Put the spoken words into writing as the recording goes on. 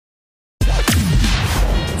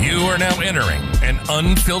You are now entering an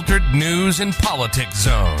unfiltered news and politics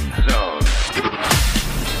zone.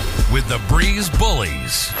 With the Breeze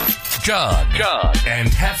Bullies, Judd, and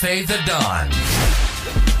Hefe the Don.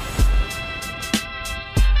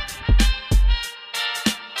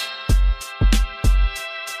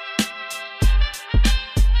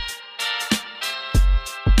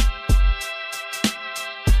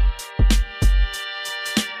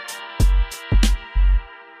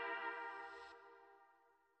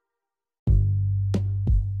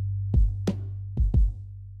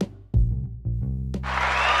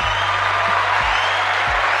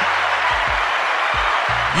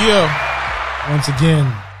 Yeah. Once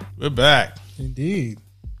again, We're back. indeed.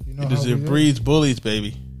 You know It is how your we do. Breeze Bullies,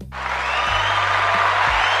 baby.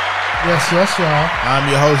 Yes, y'all. I'm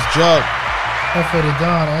your host, Judd. Hefe the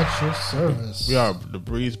Don at your service. We are the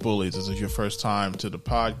Breeze Bullies. This is your first time to the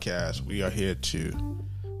podcast. We are here to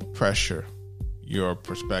pressure your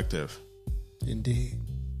perspective. Indeed.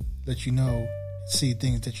 Let you know, see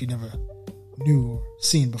things that you never knew or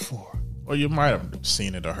seen before. Or you might have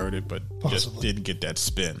seen it or heard it, but just Possibly. didn't get that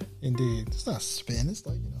spin. Indeed. It's not spin. It's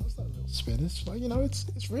like, it's not a little spin. It's like,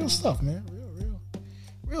 it's real stuff, man.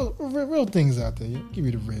 Real things out there. Give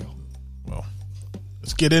you the real. Well,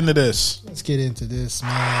 let's get into this. Let's get into this,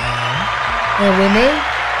 man. And women.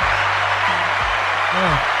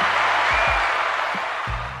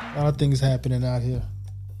 A lot of things happening out here.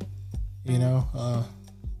 In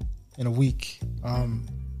a week.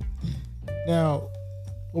 Now,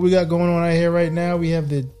 what we got going on out here right now, we have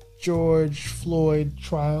the George Floyd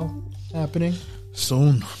trial happening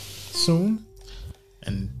Soon.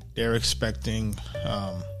 and they're expecting,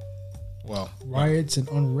 riots and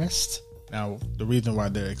unrest. now the reason why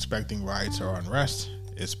they're expecting riots or unrest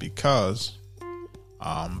is because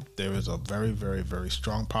there is a very, very, very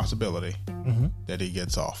strong possibility that he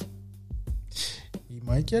gets off. He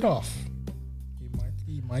might get off.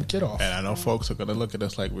 He might get off. And I know folks are going to look at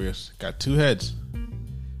us like we've got two heads.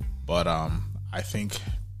 But I think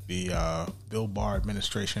the Bill Barr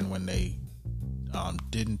administration, when they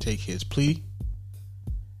didn't take his plea,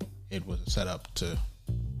 it was set up to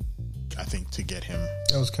get him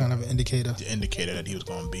That was kind of an indicator. to indicate that he was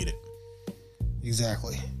going to beat it.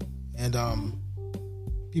 Exactly. And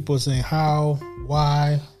people are saying how,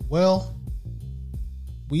 why. Well,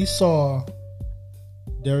 we saw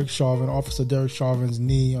Officer Derek Chauvin's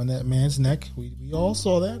knee on that man's neck. We all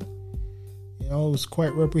saw that. It was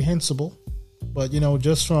quite reprehensible. But,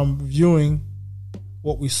 just from viewing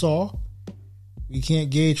what we saw, we can't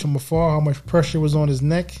gauge from afar how much pressure was on his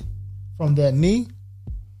neck from that knee.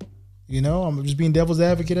 I'm just being devil's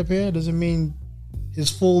advocate up here. It doesn't mean his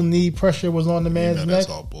full knee pressure was on the man's neck. That's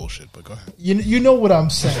all bullshit, but go ahead. You know what I'm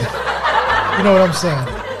saying. You know what I'm saying.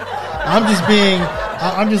 I'm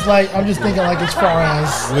just thinking like as far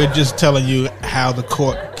as We're just telling you how the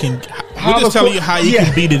court can. How We're just the telling court- you how you yeah.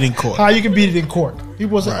 can beat it in court. how you can beat it in court.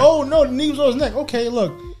 People say, Right. "Oh no, the knee was on his neck." Okay,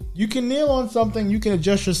 look, you can kneel on something. You can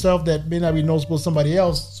adjust yourself that may not be noticeable to somebody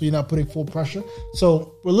else, so you're not putting full pressure.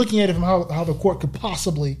 So we're looking at it from how the court could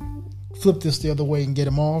possibly flip this the other way and get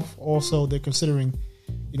him off. Also, they're considering,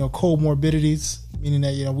 comorbidities, meaning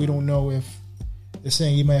that we don't know if they're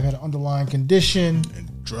saying he might have had an underlying condition.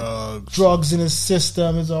 And drugs In his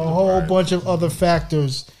system. There's a whole bunch of other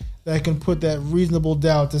factors that can put that reasonable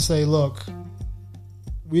doubt to say, look,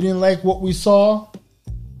 we didn't like what we saw,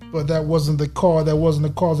 but that wasn't the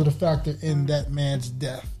cause of the factor in that man's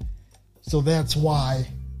death. So that's why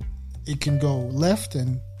it can go left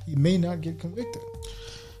and he may not get convicted.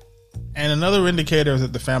 And another indicator is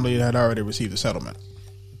that the family had already received a settlement.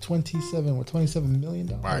 $27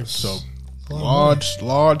 million. Right. So a lot of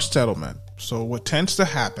large settlement. So what tends to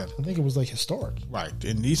happen, I think it was like historic. right,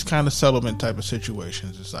 in these kind of settlement type of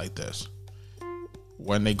situations, is like this.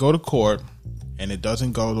 When they go to court and it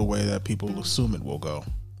doesn't go the way that people assume it will go,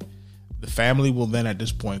 the family will then at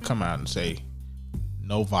this point come out and say,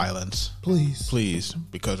 no violence, please,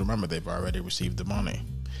 because remember, they've already received the money.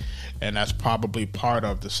 And that's probably part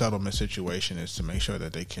of the settlement situation, is to make sure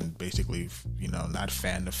that they can basically, not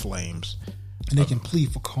fan the flames. And they can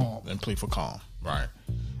plead for calm. And plead for calm, right?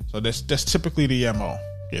 So that's typically the MO.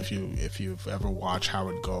 If you've ever watched how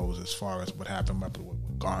it goes, as far as what happened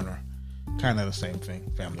with Garner, kind of the same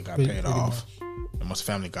thing. Family got paid off, and once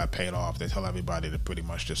family got paid off, they tell everybody to pretty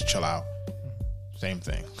much just chill out. Same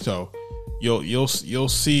thing. So you'll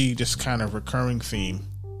see this kind of recurring theme.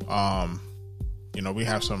 We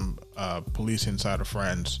have some police insider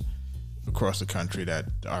friends across the country that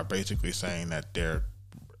are basically saying that they're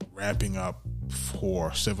ramping up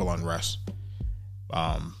for civil unrest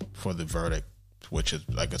for the verdict, which is,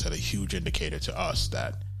 like I said, a huge indicator to us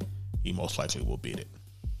that he most likely will beat it.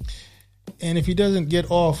 And if he doesn't get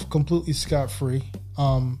off completely scot-free,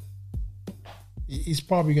 he's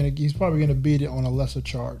probably gonna beat it on a lesser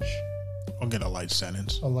charge. Or get a light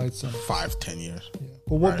sentence. A light sentence. 5-10 years.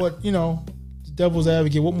 Yeah. But you know, devil's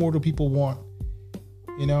advocate, what more do people want?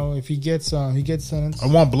 You know, if he gets sentenced. I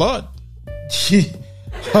want blood. What he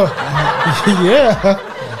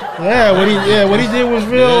did was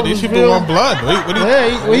real. Yeah, these people want blood.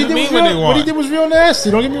 What he did was real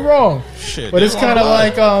nasty. Don't get me wrong. Shit, but it's kind of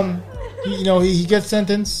like he gets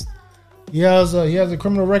sentenced. He has a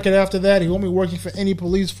criminal record after that. He won't be working for any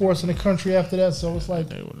police force in the country after that. So it's like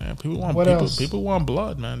people want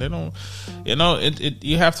blood, man. They don't. You know,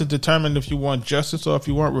 you have to determine if you want justice or if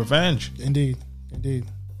you want revenge. Indeed.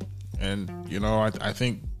 And you know, I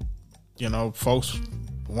think, you know, folks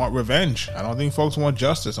want revenge. I don't think folks want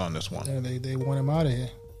justice on this one. Yeah, they want him out of here.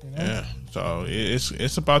 You know? Yeah. So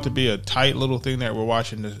it's about to be a tight little thing that we're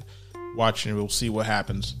watching. We'll see what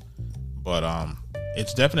happens. But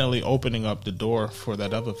it's definitely opening up the door for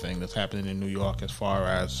that other thing that's happening in New York, as far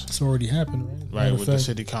as it's already happened, right, with the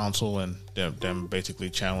city council and them basically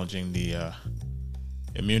challenging the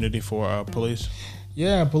immunity for police.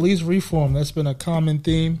 Yeah, police reform. That's been a common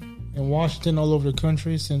theme in Washington, all over the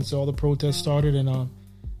country, since all the protests started. In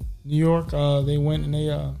New York, they went and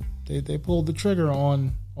they pulled the trigger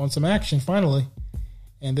on some action finally,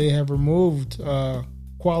 and they have removed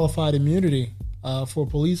qualified immunity for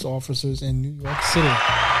police officers in New York City.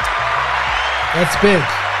 That's big.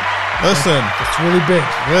 Listen, it's really big.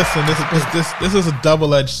 Listen, this is a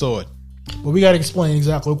double-edged sword. But we got to explain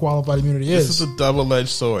exactly what qualified immunity is. This is a double-edged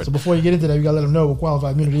sword. So before you get into that, we got to let them know what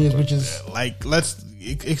qualified immunity is, which is let's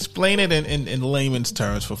explain it in layman's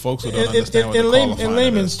terms for folks who don't understand what qualified in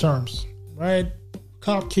layman's terms, right?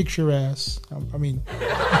 Cop kicks your ass. I mean, you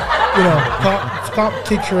know, cop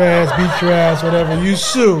kicks your ass, beats your ass, whatever. You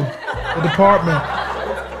sue the department.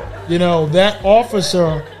 You know, that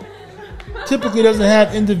officer typically doesn't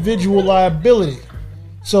have individual liability,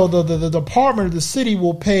 so the department or the city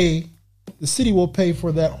will pay. The city will pay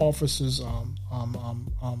for that officer's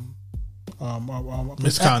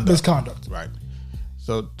misconduct. Right.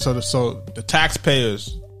 So the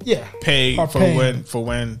taxpayers pay for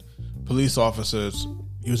when police officers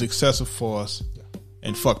use excessive force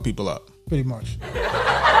and fuck people up. Pretty much.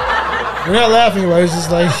 We're not laughing, right? It's just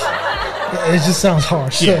like it just sounds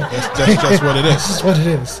harsh. Yeah, that's just what it is. That's just what it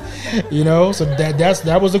is. You know, so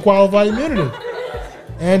that was the qualified immunity.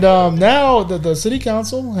 And now the city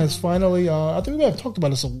council has finally, I think we have talked about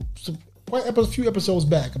this a few episodes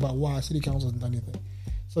back about why city council hasn't done anything.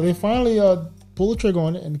 So they finally pulled the trigger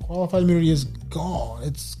on it, and qualified immunity is gone.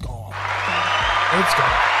 It's gone. It's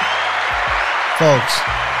gone. Folks,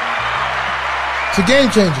 it's a game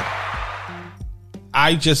changer.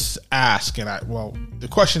 I just ask, the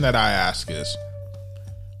question that I ask is,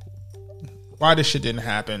 why this shit didn't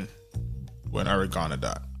happen when Eric Garner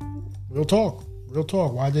died? Real talk.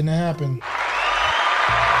 Why didn't it happen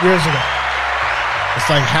years ago? It's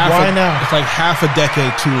like half a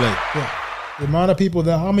decade too late. Yeah. The amount of people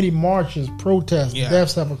how many marches, protests,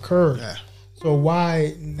 deaths have occurred. Yeah. So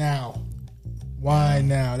why now? Why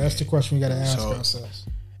now? That's the question we got to ask ourselves.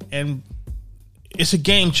 And it's a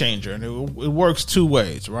game changer, and it works two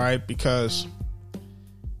ways, right? Because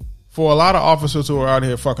for a lot of officers who are out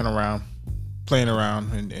here fucking around, playing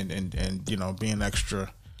around, and you know, being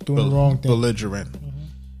extra doing the wrong thing, belligerent,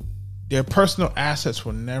 their personal assets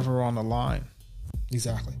were never on the line.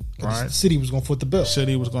 Exactly. Right? The city was going to foot the bill. The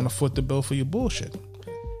city was going to foot the bill for your bullshit.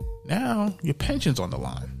 Now your pension's on the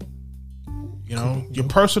line. You know, your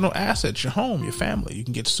personal assets, your home, your family, you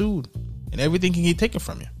can get sued, and everything can get taken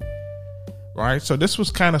from you. Right? So this was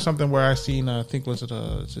kind of something where I seen, I think was it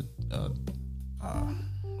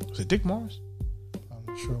Dick Morris? I'm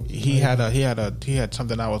not sure. He had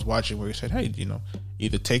something I was watching where he said, hey, you know,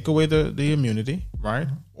 either take away the immunity, right,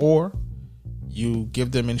 or you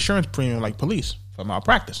give them insurance premium like police for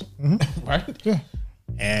malpractice, right? Yeah.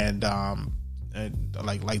 And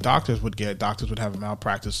like doctors would have a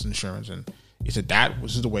malpractice insurance, and he said that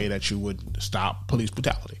was the way that you would stop police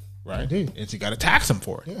brutality, right? Indeed. Is you got to tax them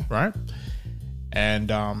for it, right? And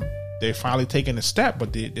they're finally taking a step,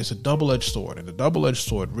 but it's a double-edged sword, and the double-edged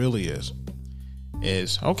sword really is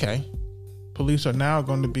okay. Police are now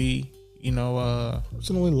going to be, you know,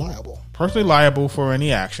 personally liable for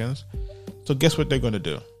any actions. So guess what they're going to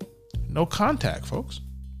do? No contact, folks.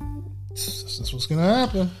 This is what's going to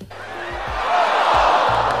happen.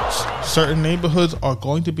 Certain neighborhoods are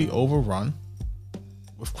going to be overrun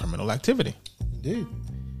with criminal activity. Indeed.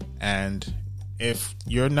 And if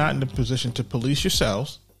you're not in a position to police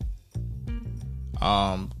yourselves,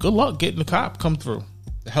 good luck getting the cop come through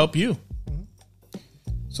to help you.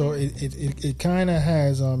 So it kind of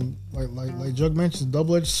has like Jug mentioned,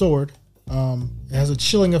 double-edged sword. It has a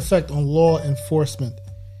chilling effect on law enforcement.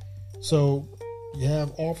 So you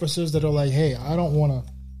have officers that are like, "Hey, I don't want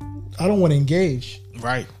to engage,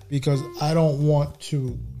 Right? because I don't want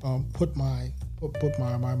to put my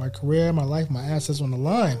career, my life, my assets on the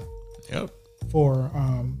line Yep. for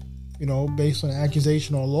based on an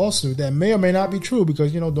accusation or a lawsuit that may or may not be true."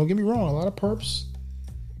 Because don't get me wrong, a lot of perps,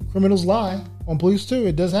 criminals lie on police too.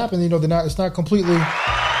 It does happen. It's not completely.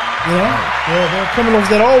 There are criminals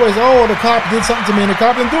that always, the cop did something to me and the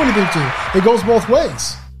cop didn't do anything to you. It goes both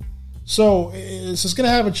ways. So it's just going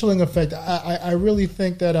to have a chilling effect. I really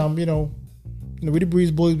think that, we the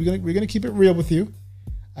Breeze Bullies, we're gonna keep it real with you.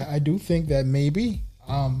 I do think that maybe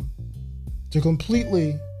to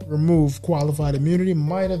completely remove qualified immunity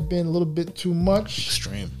might have been a little bit too much.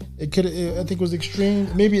 Extreme. I think it was extreme.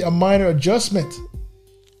 Maybe a minor adjustment.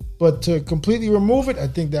 But to completely remove it, I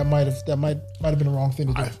think that might have been the wrong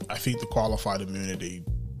thing to do. I think the qualified immunity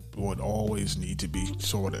would always need to be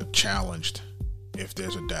sort of challenged if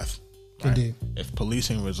there's a death. Right? Indeed. If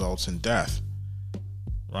policing results in death,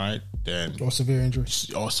 right, then Or severe injury.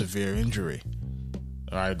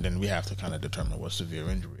 Right, then we have to kind of determine what severe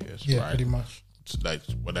injury is. Yeah, right? pretty much. It's like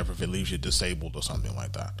whatever, if it leaves you disabled or something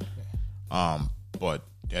like that. But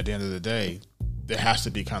at the end of the day, there has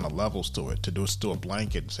to be kind of levels to it. To do a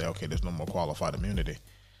blanket and say, okay, there's no more qualified immunity.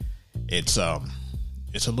 It's a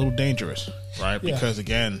little dangerous, right? Yeah. Because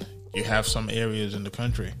again, you have some areas in the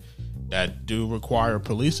country that do require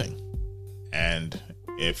policing, and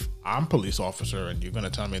if I'm a police officer and you're going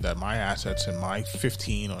to tell me that my assets in my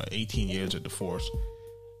 15 or 18 years at the force,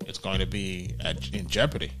 it's going to be in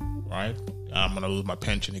jeopardy, right? I'm going to lose my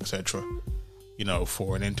pension, etc.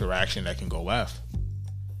 For an interaction that can go left.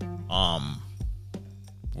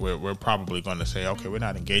 We're probably going to say, okay, we're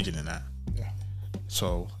not engaging in that. Yeah.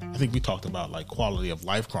 So I think we talked about like quality of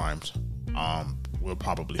life crimes. We'll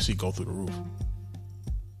probably see go through the roof.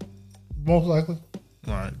 Most likely.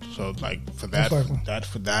 Right. So like for Most likely.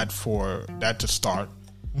 that to start,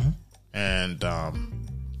 and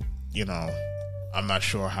I'm not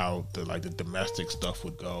sure how the domestic stuff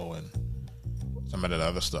would go and some of that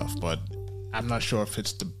other stuff, but I'm not sure if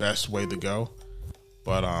it's the best way to go.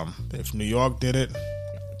 But if New York did it,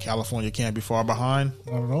 California can't be far behind.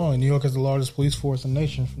 Not at all. And New York is the largest police force in the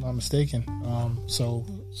nation, if I'm not mistaken. So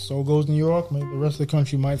goes New York. Maybe the rest of the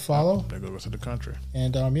country might follow. There goes the rest of the country.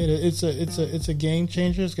 And it's a game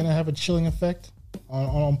changer. It's going to have a chilling effect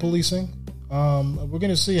on policing. We're going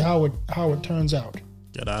to see how it turns out.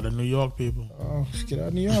 Get out of New York, people. Get out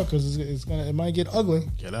of New York, because it might get ugly.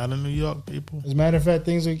 Get out of New York, people. As a matter of fact,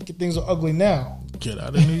 things are ugly now. Get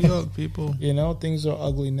out of New York, people. Things are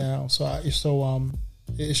ugly now. So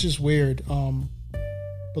it's just weird.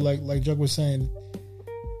 But like Jug was saying,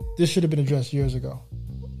 this should have been addressed years ago.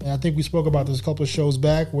 And I think we spoke about this a couple of shows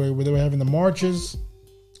back where they were having the marches,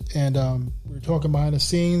 and we were talking behind the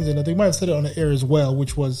scenes, and I think we might have said it on the air as well,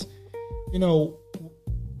 which was,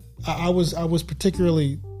 I was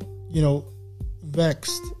particularly,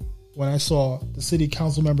 vexed when I saw the city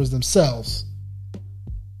council members themselves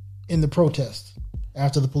in the protest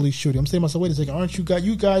after the police shooting. I'm saying to myself, wait a second, aren't you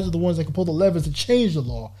guys are the ones that can pull the levers to change the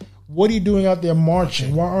law. What are you doing out there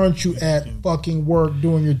marching? Why aren't you at fucking work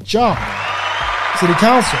doing your job? City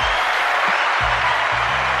council.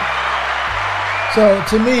 So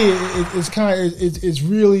to me, it's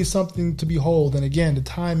really something to behold. And again, the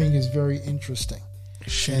timing is very interesting.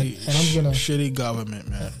 Shitty government,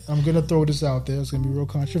 man. I'm gonna throw this out there. It's gonna be real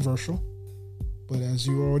controversial, but as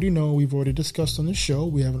you already know, we've already discussed on the show,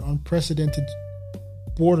 we have an unprecedented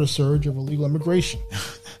border surge of illegal immigration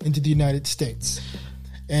into the United States,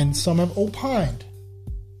 and some have opined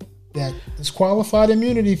that this qualified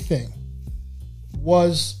immunity thing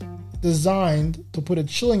was designed to put a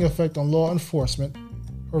chilling effect on law enforcement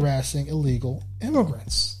harassing illegal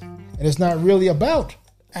immigrants, and it's not really about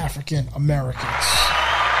African Americans.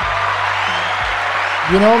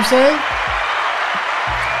 You know what I'm saying?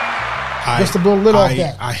 Just to blow a lid off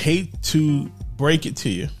that. I hate to break it to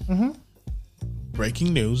you. Mm-hmm.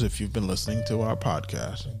 Breaking news, if you've been listening to our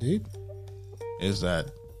podcast, Indeed, is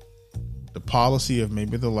that the policy of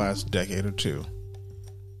maybe the last decade or two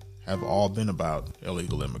have all been about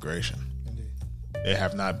illegal immigration. Indeed. They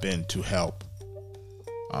have not been to help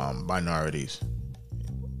minorities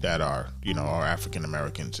that are African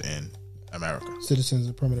Americans in America, citizens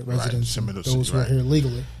and permanent residents, right. those who are here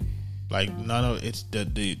legally. Like none of it's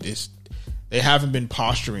they haven't been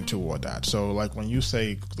posturing toward that. So like when you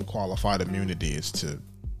say the qualified immunity is to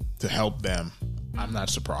help them, I'm not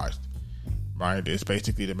surprised. Right? It's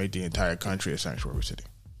basically to make the entire country a sanctuary city.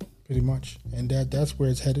 pretty much, and that's where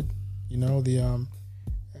it's headed. You know, the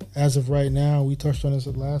as of right now, we touched on this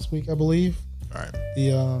last week, I believe. Right.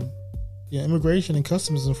 The immigration and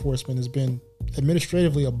customs enforcement has been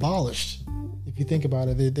administratively abolished. If you think about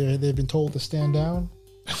it, they've been told to stand down.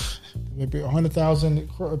 Maybe 100,000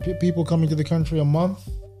 people coming to the country a month.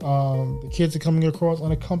 The kids are coming across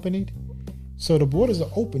unaccompanied. So the borders are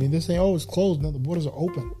open. And they're saying, "Oh, it's closed." No, the borders are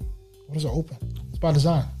open. Borders are open. It's by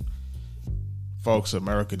design. Folks,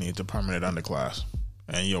 America needs a permanent underclass,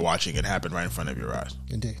 and you're watching it happen right in front of your eyes.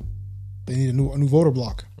 Indeed, they need a new voter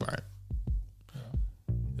block. Right.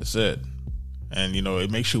 That's it. And you know, it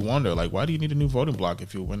makes you wonder, like, why do you need a new voting block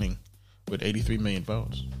if you're winning with 83 million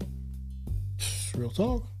votes? Real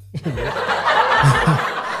talk.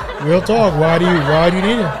 Real talk. Why do you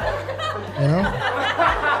need it? You know?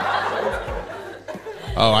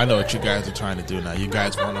 Oh, I know what you guys are trying to do now. You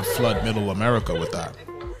guys want to flood Middle America with that.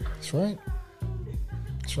 That's right.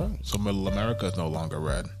 That's right. So Middle America is no longer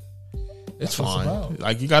red. It's That's what it's fine. about.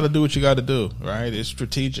 Like, you got to do what you got to do, right? It's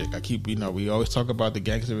strategic. We always talk about the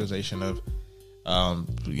gangsterization of,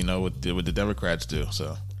 what the Democrats do.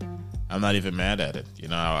 So I'm not even mad at it. You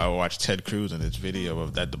know, I watched Ted Cruz in this video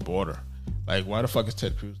of at the border. Like, why the fuck is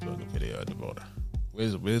Ted Cruz doing the video at the border?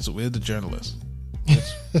 Where's the journalist?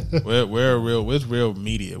 Where's real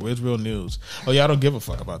media? Where's real news? Oh, y'all don't give a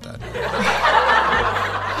fuck about that.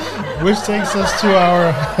 Which takes us to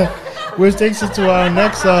our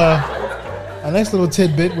next little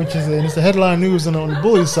tidbit, which is it's the headline news on the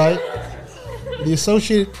Bully site. The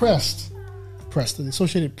Associated Press,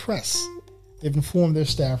 they've informed their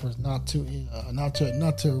staffers not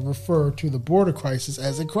to refer to the border crisis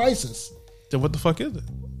as a crisis. Then what the fuck is it?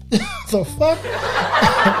 The fuck?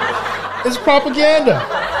 It's propaganda.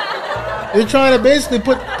 They're trying to basically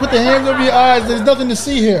put the hands over your eyes. There's nothing to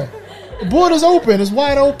see here. The border's open. It's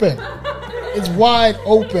wide open. It's wide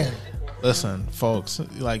open. Listen, folks.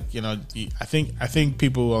 Like, you know, I think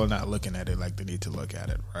people are not looking at it like they need to look at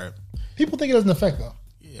it, right? People think it doesn't affect them.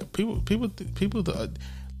 Yeah, people.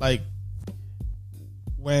 Like,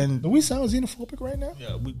 when do we sound xenophobic right now?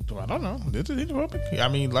 Yeah, I don't know. Is it xenophobic? I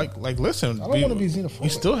mean, like, listen. I don't want to be xenophobic. We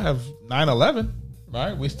still have 9/11,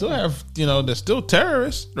 right? We still have, there's still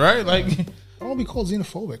terrorists, right? Like, I don't want to be called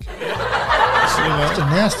xenophobic. It's a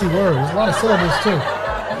nasty word. There's a lot of syllables too.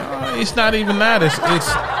 It's not even that. It's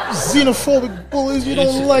xenophobic bullies. You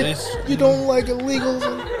don't like illegals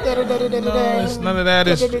and da da da da da. No, it's none of that.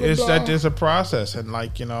 It's that there's a process, and I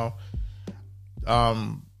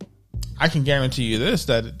can guarantee you this: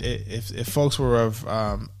 that if folks were of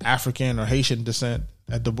African or Haitian descent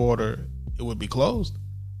at the border, it would be closed.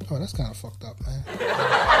 Oh, that's kind of fucked up, man.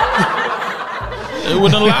 It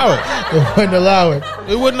wouldn't allow it. It wouldn't allow it.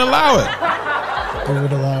 It wouldn't allow it. It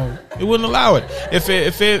would allow it. It wouldn't allow it. If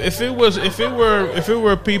it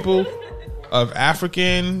were people of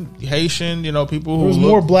African, Haitian, people who there was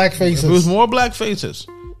more black faces. If it was more black faces,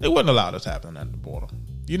 they wouldn't allow this to happen at the border.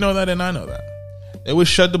 You know that, and I know that. They would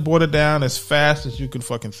shut the border down as fast as you could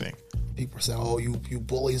fucking think. People say, "Oh, you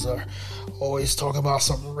bullies are always talking about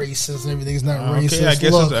something racist and everything's not racist." Okay, I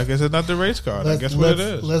guess it's not the race card. I guess what it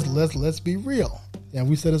is. Let's be real. And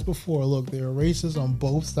we said this before. Look, there are racists on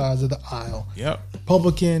both sides of the aisle. Yep.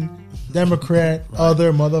 Republican, Democrat, right.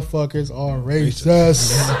 Other motherfuckers are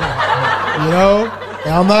racist.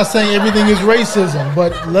 And I'm not saying everything is racism,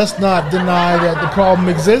 but let's not deny that the problem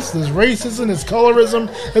exists. There's racism, there's colorism,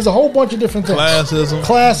 there's a whole bunch of different things.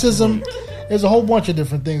 Classism. There's a whole bunch of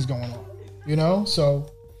different things going on. So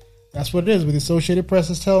that's what it is. With the Associated Press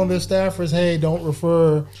is telling their staffers, hey, don't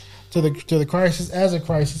refer to the crisis as a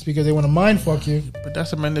crisis because they want to mind fuck you. But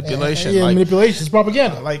that's a manipulation. Manipulation. It's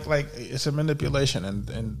propaganda. Like it's a manipulation,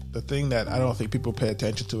 and the thing that I don't think people pay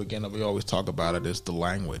attention to, again, that we always talk about it, is the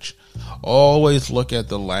language. Always look at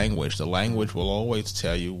the language. The language will always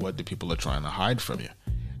tell you what the people are trying to hide from you,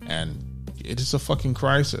 and it is a fucking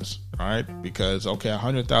crisis, right? Because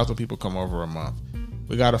 100,000 people come over a month.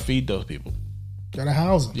 We got to feed those people. Gotta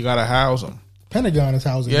house them. You got to house them. Pentagon is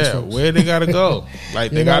housing these folks. Where they gotta go?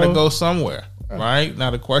 Like, they gotta go somewhere, right? Now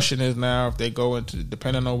the question is, now if they go into,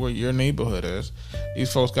 depending on where your neighborhood is,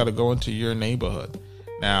 these folks gotta go into your neighborhood.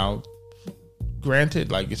 Now,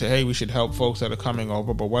 granted, like you say, hey, we should help folks that are coming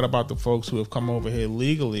over, but what about the folks who have come over here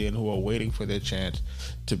legally and who are waiting for their chance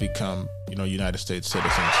to become, United States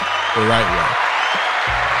citizens the right way?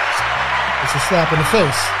 It's a slap in the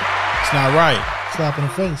face. It's not right. Slap in the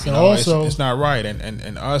face. And also, it's not right.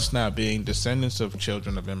 And us now being descendants of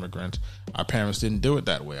children of immigrants, our parents didn't do it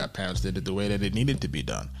that way. Our parents did it the way that it needed to be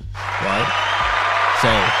done, right? So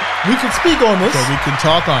we can speak on this. So we can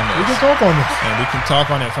talk on this. We can talk on this. And we can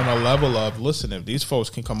talk on it from a level of, listen, if these folks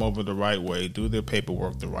can come over the right way, do their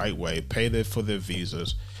paperwork the right way, pay for their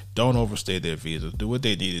visas, don't overstay their visas, do what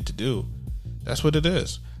they needed to do. That's what it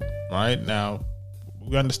is. Right? Now,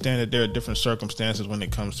 we understand that there are different circumstances when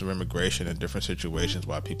it comes to immigration and different situations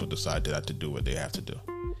why people decide not to do what they have to do.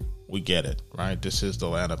 We get it, right? This is the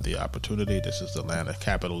land of the opportunity. This is the land of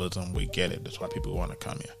capitalism. We get it. That's why people want to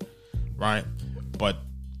come here, right? But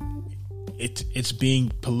it's being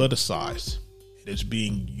politicized. It is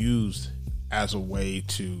being used as a way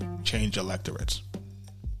to change electorates.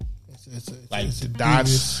 That's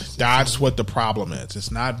what the problem is.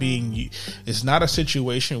 It's not a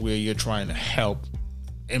situation where you're trying to help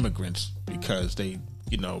immigrants because they,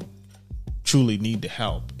 truly need the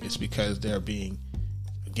help. It's because they're being,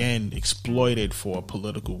 again, exploited for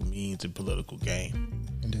political means and political gain.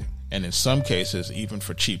 Indeed. And in some cases, even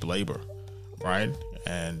for cheap labor, right?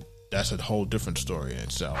 And that's a whole different story in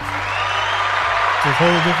itself. It's a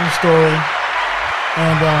whole different story.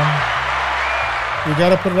 And we got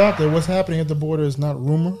to put it out there. What's happening at the border is not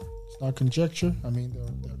rumor. It's not conjecture. I mean,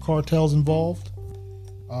 there are cartels involved.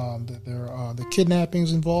 There are the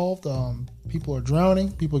kidnappings involved. People are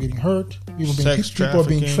drowning. People are getting hurt. People are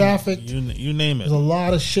being trafficked. You name it. There's a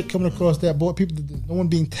lot of shit coming across that border. No one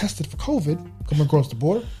being tested for COVID coming across the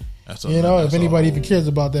border. If anybody even cares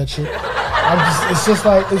about that shit, it's just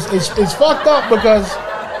like it's fucked up because,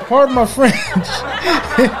 pardon my French,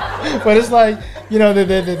 but it's like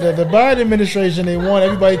the Biden administration, they want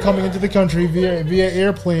everybody coming into the country via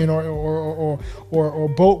airplane or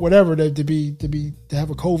boat, whatever, to have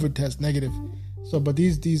a COVID test negative. So, but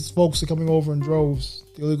these folks are coming over in droves,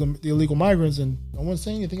 the illegal migrants, and no one's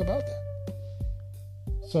saying anything about that.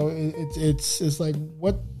 So it's like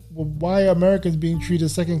why are Americans being treated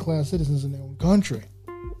as second-class citizens in their own country?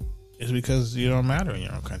 It's because you don't matter in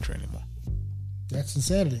your own country anymore. That's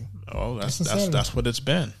insanity. Oh, that's what it's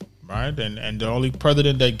been, right? And the only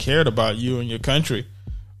president that cared about you and your country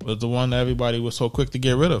was the one that everybody was so quick to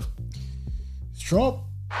get rid of. It's Trump.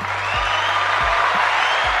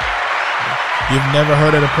 You've never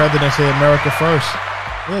heard of the president say America first.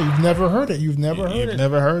 Yeah, you've never heard it. You've never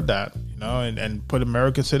heard that, and put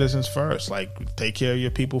American citizens first. Like, take care of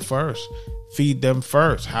your people first. Feed them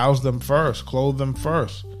first. House them first. Clothe them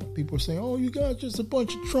first. People are saying, oh, you guys just a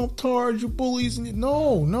bunch of Trump tards, you bullies.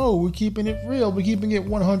 No, we're keeping it real. We're keeping it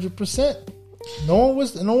 100%. No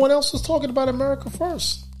one else was talking about America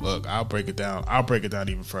first. Look, I'll break it down. I'll break it down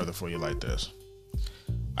even further for you like this.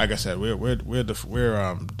 Like I said, we're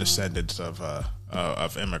descendants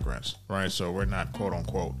of immigrants, right? So we're not quote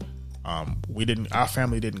unquote. Our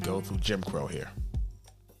family didn't go through Jim Crow here.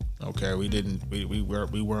 Okay, we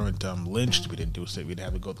weren't lynched. We didn't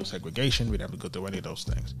have to go through segregation. We didn't have to go through any of those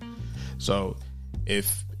things. So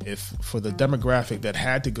if for the demographic that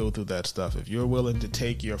had to go through that stuff, if you're willing to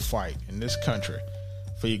take your fight in this country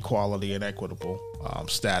for equality and equitable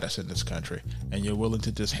status in this country, and you're willing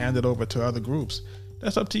to just hand it over to other groups,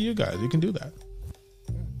 that's up to you guys. You can do that.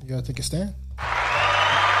 You gotta take a stand.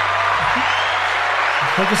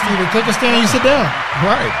 Take a stand and you sit down.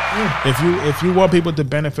 Right. Yeah. If you want people to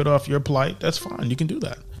benefit off your plight, that's fine. You can do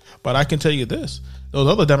that. But I can tell you this: those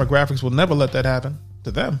other demographics will never let that happen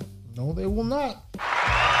to them. No, they will not.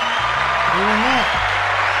 They will not.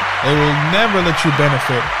 They will never let you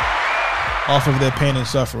benefit off of their pain and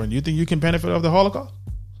suffering. You think you can benefit off the Holocaust?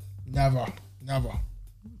 Never.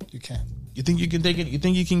 You can't. You think you can take it? You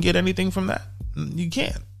think you can get anything from that? You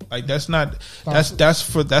can't. Like, that's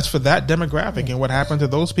for that demographic, and what happened to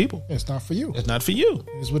those people. It's not for you. It's not for you.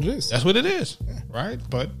 It is what it is. That's what it is. Yeah. Right?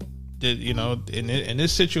 But in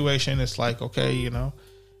this situation, it's like, okay,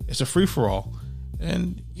 it's a free for all,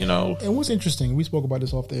 and And what's interesting, we spoke about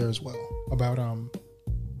this off the air as well, about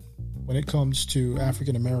when it comes to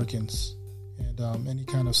African Americans and any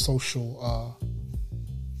kind of social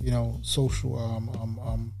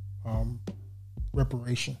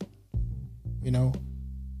reparation.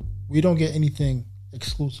 We don't get anything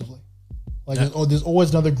exclusively. Like, there's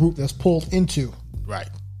always another group that's pulled into what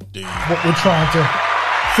we're trying to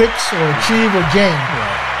fix or achieve or gain.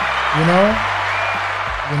 Right.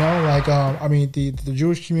 The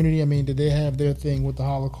Jewish community. I mean, did they have their thing with the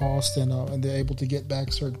Holocaust and they're able to get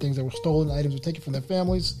back certain things that were stolen, items were taken from their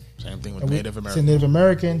families. Same thing with Native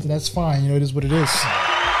Americans, and that's fine. It is what it is.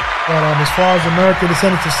 But as far as American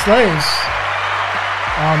descendants of slaves,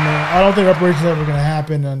 I don't think reparations are ever going to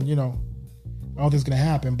happen, and I don't think it's going to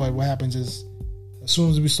happen. But what happens is, as soon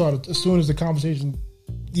as the conversation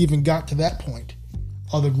even got to that point,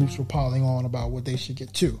 other groups were piling on about what they should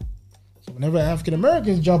get too. So whenever African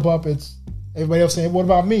Americans jump up, it's everybody else saying, "What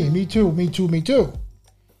about me? Me too, me too, me too."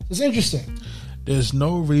 So It's interesting. There's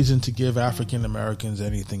no reason to give African Americans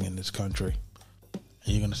anything in this country.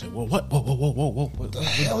 And you're going to say, well, what? Whoa. What The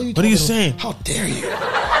hell are you what are you talking saying? about? How dare you?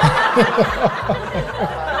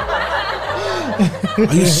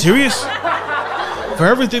 Are you serious? For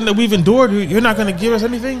everything that we've endured, you're not going to give us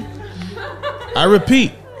anything? I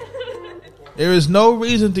repeat, there is no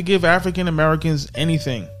reason to give African Americans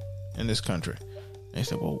anything in this country. And they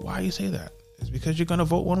said, well, why do you say that? It's because you're going to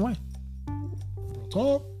vote one way.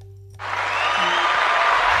 Talk.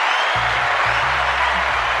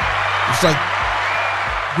 It's like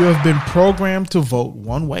you have been programmed to vote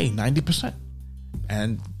one way, 90%.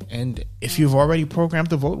 And if you've already programmed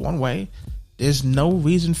to vote one way, there's no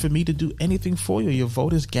reason for me to do anything for you. Your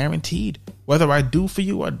vote is guaranteed. Whether I do for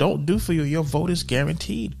you or don't do for you, your vote is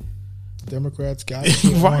guaranteed. Democrats got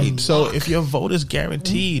right. So if your vote is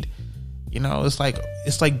guaranteed,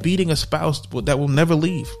 it's like beating a spouse that will never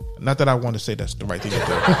leave. Not that I want to say that's the right thing to do.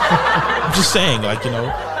 I'm just saying,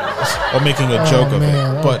 or making a joke of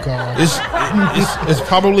it. But it's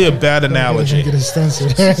probably a bad analogy. It's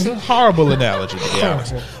a horrible analogy, to be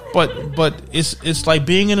honest. But it's like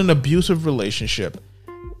being in an abusive relationship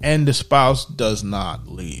and the spouse does not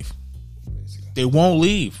leave. They won't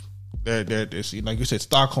leave. They're like you said,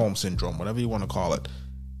 Stockholm syndrome, whatever you want to call it.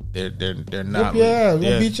 They're not. Yeah,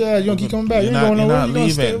 we'll beat you. You don't keep coming back. You're not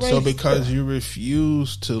leaving. So because you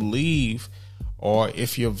refuse to leave, or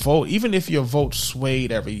if your vote, even if your vote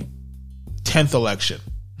swayed every 10th election,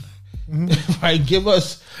 right? Give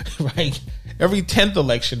us every 10th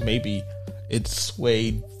election, maybe it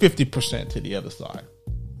swayed 50% to the other side.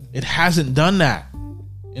 It hasn't done that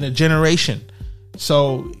in a generation.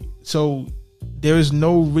 So there is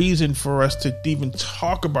no reason for us to even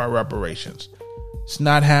talk about reparations. It's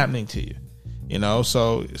not happening to you,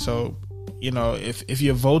 So if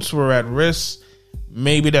your votes were at risk,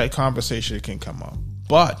 maybe that conversation can come up.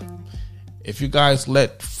 But if you guys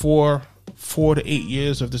let 4 to 8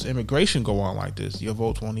 years of this immigration go on like this, your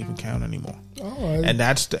votes won't even count anymore. And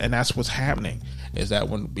that's what's happening. Is that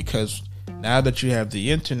because now that you have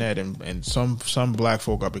the internet and some black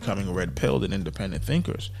folk are becoming red-pilled and independent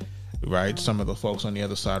thinkers. Right, some of the folks on the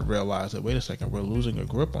other side realize that, wait a second, we're losing a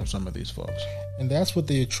grip on some of these folks. And that's what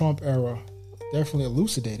the Trump era definitely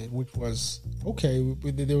elucidated, which was, okay,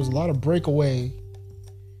 there was a lot of breakaway,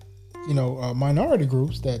 minority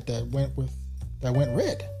groups that went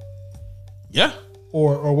red. Yeah.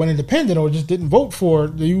 Or went independent, or just didn't vote for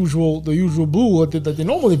the usual blue that they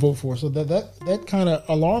normally vote for. So that kind of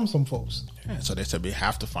alarmed some folks. Yeah, so they said we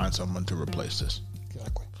have to find someone to replace this.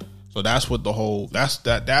 Exactly. So that's what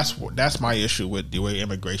that's my issue with the way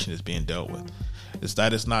immigration is being dealt with, is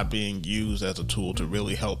that it's not being used as a tool to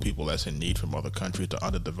really help people that's in need from other countries to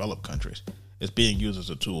underdeveloped countries. It's being used as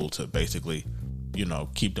a tool to basically,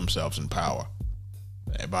 keep themselves in power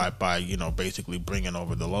by basically bringing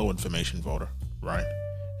over the low information voter, right?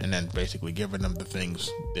 And then basically giving them the things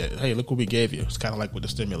that, hey, look what we gave you. It's kind of like with the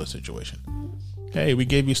stimulus situation. Hey, we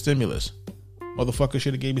gave you stimulus. Motherfucker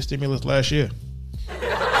should have gave you stimulus last year.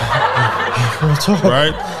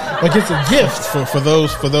 Right? Like it's a gift for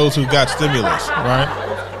those who got stimulus,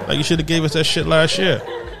 right? Like you should have gave us that shit last year.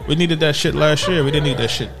 We needed that shit last year. We didn't need that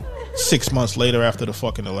shit 6 months later after the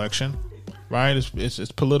fucking election, right?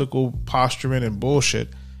 It's political posturing and bullshit,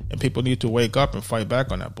 and people need to wake up and fight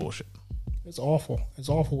back on that bullshit. It's awful. It's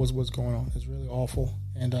awful what's going on. It's really awful.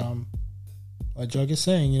 And like Jug is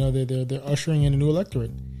saying, they're ushering in a new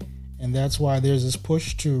electorate, and that's why there's this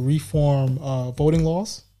push to reform voting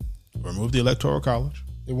laws. Remove the Electoral College.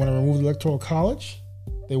 They want to remove the Electoral College.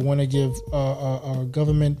 They want to give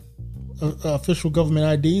official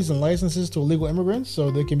government IDs and licenses to illegal immigrants, so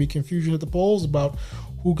there can be confusion at the polls about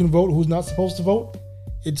who can vote, who's not supposed to vote.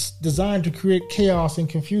 It's designed to create chaos and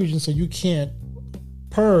confusion, so you can't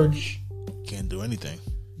purge. Can't do anything.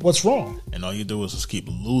 What's wrong? And all you do is just keep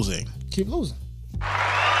losing. Keep losing. You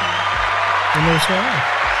know what's going on.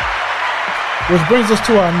 Which brings us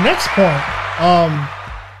to our next point.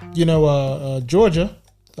 Georgia,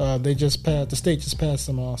 the state just passed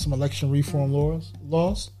some election reform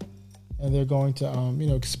laws, and they're going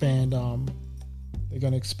to expand. They're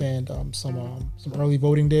going to expand some early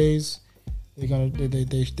voting days. They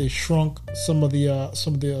shrunk some of the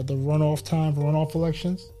runoff time for runoff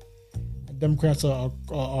elections. Democrats are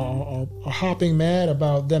hopping mad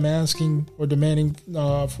about them asking or demanding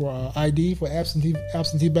for ID for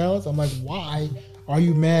absentee ballots. I'm like, why are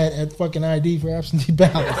you mad at fucking ID for absentee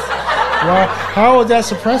ballots? Why? How is that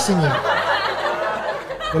suppressing it?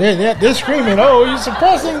 But they're screaming, "Oh, you're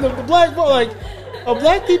suppressing the black vote!" Like, are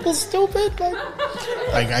black people stupid?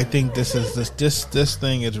 Like I think this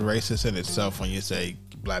thing is racist in itself when you say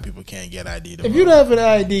black people can't get ID to If vote. you don't have an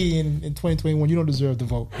ID in 2021, you don't deserve to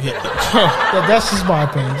vote. Yeah. That's just my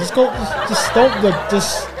opinion. Just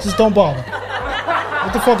don't bother.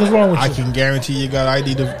 What the fuck is wrong with I you? can guarantee you got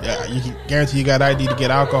ID to. You can guarantee you got ID to get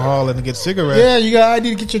alcohol and to get cigarettes. Yeah, you got ID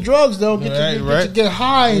to get your drugs though. Get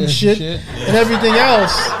high and shit and everything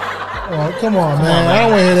else. Oh, come on, man. I don't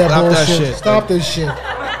want to hear that Stop that bullshit. shit. Stop this shit.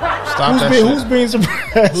 Stop that shit. Who's being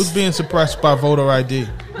suppressed? Who's being suppressed by voter ID?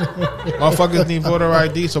 Motherfuckers need voter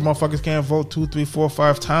ID so motherfuckers can't vote 2, 3, 4,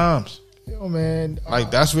 5 times. Yo, man. Like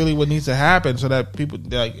that's really what needs to happen so that people,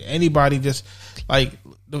 like anybody, just like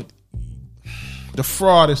the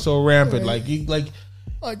fraud is so rampant. Like you,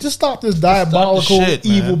 Just stop this diabolical, shit,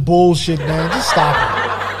 evil man. bullshit, man. Just stop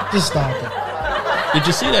it. Just stop it. Did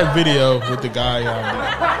you see that video with the guy,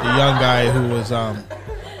 the young guy who was on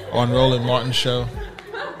Roland Martin's show?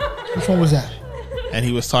 Which one was that? And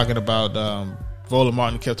he was talking about Roland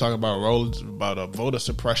Martin kept talking about voter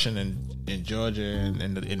suppression in Georgia,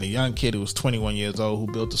 and the young kid who was 21 years old who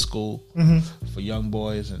built a school for young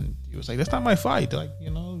boys, and he was like, "That's not my fight." Like, we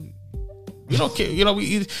don't care.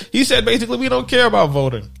 He said basically we don't care about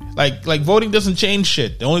voting. Like voting doesn't change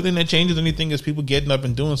shit. The only thing that changes anything is people getting up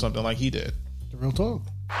and doing something like he did. The real talk.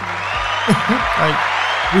 Like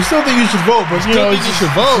We still think you should vote, but you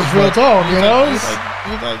should vote. It's real talk, you know. He's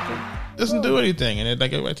like doesn't do anything, and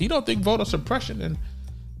like you don't think voter suppression. And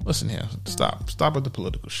listen here, stop with the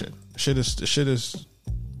political shit.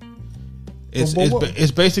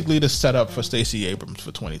 It's basically the setup for Stacey Abrams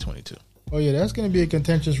for 2022. Oh yeah, that's going to be a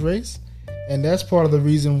contentious race, and that's part of the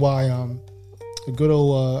reason why the good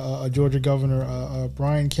old Georgia governor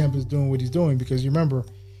Brian Kemp is doing what he's doing, because you remember,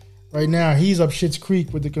 right now he's up Schitt's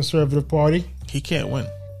Creek with the Conservative Party. He can't win.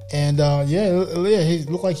 And he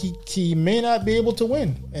looked like he may not be able to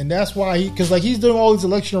win, and that's why he's doing all these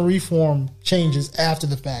election reform changes after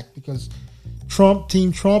the fact, because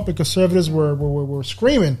Team Trump and conservatives were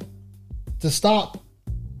screaming to stop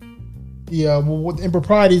the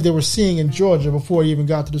improprieties they were seeing in Georgia before it even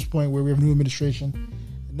got to this point where we have a new administration.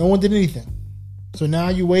 No one did anything. So now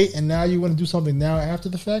you wait, and now you want to do something now after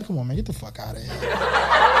the fact? Come on, man, get the fuck out of here.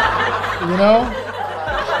 You know?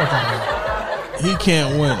 Fuck out of here. He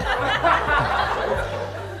can't win.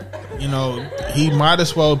 He might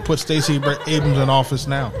as well put Stacey Abrams in office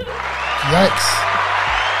now. Yikes.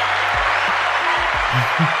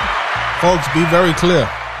 Folks, be very clear.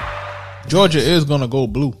 Georgia is going to go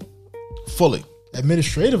blue. Fully.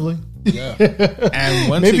 Administratively. Yeah. And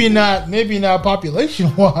once maybe not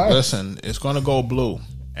population wise. Listen, it's going to go blue.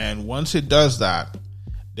 And once it does that,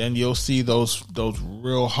 then you'll see those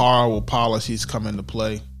real horrible policies come into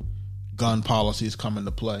play. Gun policies come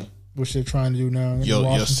into play, which they're trying to do now.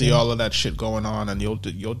 You'll see all of that shit going on, and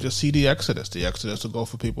you'll just see the exodus. The exodus will go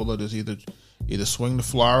for people that is either swing to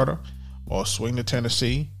Florida, or swing to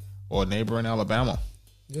Tennessee, or neighboring Alabama.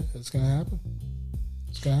 Yeah, it's gonna happen.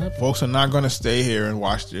 It's gonna happen. Folks are not going to stay here and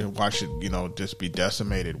watch it. Just be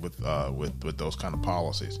decimated with those kind of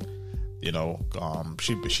policies.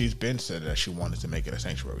 She's been said that she wanted to make it a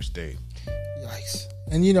sanctuary state. Yikes!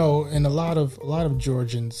 And and a lot of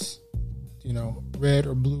Georgians, red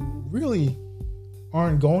or blue, really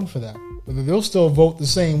aren't going for that. But they'll still vote the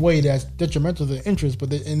same way that's detrimental to their interests.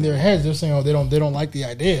 But in their heads, they're saying, they don't like the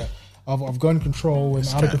idea of gun control and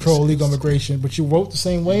out of control illegal immigration. But you vote the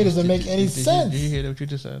same way. It doesn't make any sense. Did you hear what you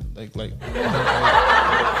just said? Like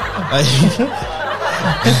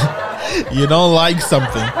you don't like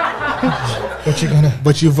something,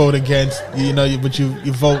 but you vote against. But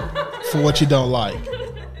you vote for what you don't like.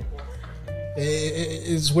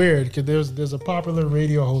 It's weird because there's a popular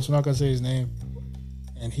radio host. I'm not gonna say his name,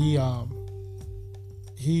 and he was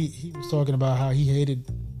talking about how he hated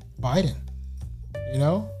Biden,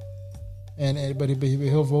 but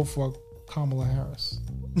he'll vote for Kamala Harris,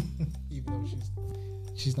 even though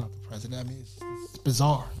she's not the president. I mean, it's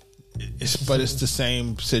bizarre. But it's the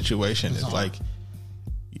same situation. Bizarre. It's like,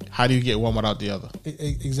 how do you get one without the other?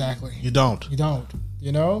 Exactly. You don't.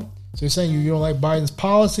 So you're saying you don't like Biden's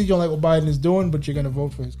policy, you don't like what Biden is doing, but you're going to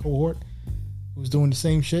vote for his cohort who's doing the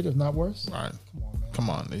same shit, if not worse? Right. Come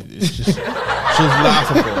on. It's just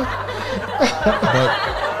laughable.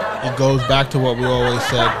 But it goes back to what we always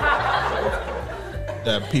said,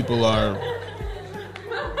 that people are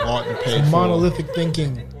bought and paid for. Monolithic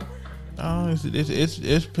thinking. Oh,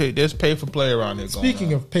 there's pay for play around here.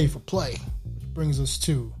 Speaking of pay for play, which brings us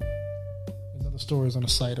to another stories on the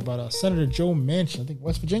site about Senator Joe Manchin, I think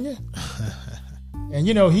West Virginia. And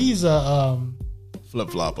he's a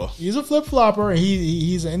flip-flopper. He's a flip-flopper, and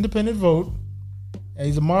he's an independent vote. And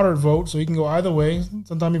he's a moderate vote, so he can go either way.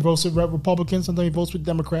 Sometimes he votes with Republicans, sometimes he votes with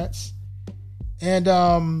Democrats. And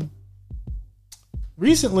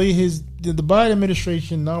recently, the Biden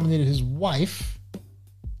administration nominated his wife,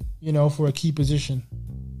 for a key position,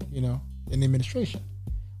 in the administration.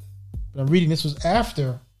 But I'm reading this was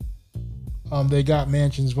after they got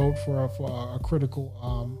Manchin's vote for a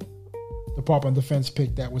critical Department of Defense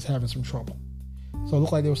pick that was having some trouble. So it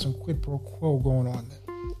looked like there was some quid pro quo going on there.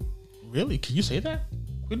 Really? Can you say that?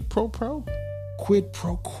 Quid pro quo? Quid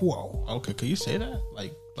pro quo. Okay, can you say that?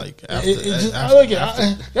 Like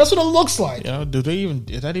that's what it looks like. Do they even?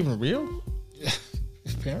 Is that even real?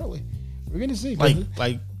 Apparently, we're gonna see. Like,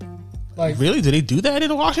 really? Did they do that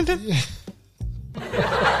in Washington? Yeah.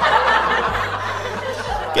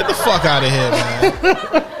 Get the fuck out of here, man!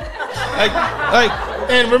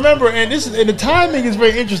 And remember, and the timing is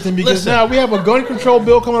very interesting because now we have a gun control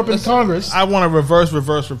bill coming up in Congress. I want to reverse.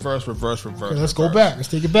 Okay, let's go back. Let's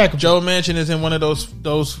take it back. Joe Manchin is in one of those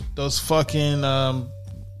fucking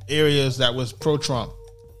areas that was pro-Trump,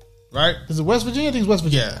 right? Is it West Virginia? I think it's West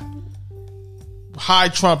Virginia. Yeah. High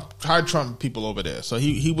Trump people over there. So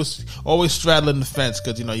he was always straddling the fence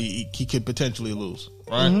because he could potentially lose,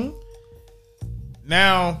 right? Mm-hmm.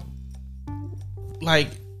 Now,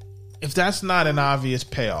 if that's not an obvious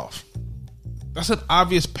payoff, that's an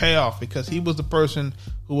obvious payoff because he was the person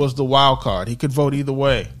who was the wild card. He could vote either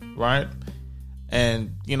way, right?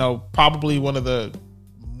 And probably one of the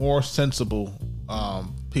more sensible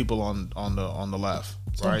people on the left,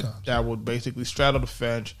 right? Sometimes. That would basically straddle the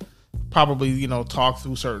fence, probably talk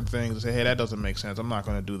through certain things and say, "Hey, that doesn't make sense. I'm not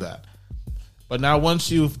going to do that." But now, once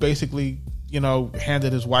you've basically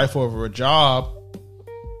handed his wife over a job.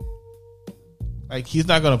 He's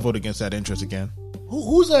not going to vote against that interest again.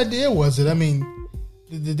 Whose idea was it? I mean,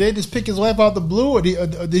 did they just pick his wife out the blue, or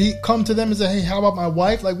did he come to them and say, "Hey, how about my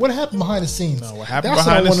wife?" What happened behind the scenes? No, what happened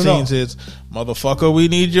behind the scenes is, "Motherfucker, we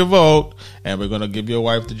need your vote, and we're going to give your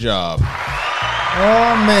wife the job."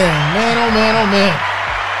 Oh man!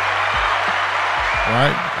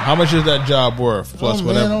 Right? How much is that job worth? Plus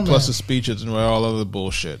whatever, plus the speeches and all other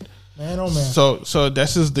bullshit. Man, oh man. So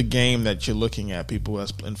this is the game that you're looking at, people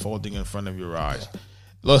that's unfolding in front of your eyes. Yeah.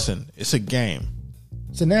 Listen, it's a game.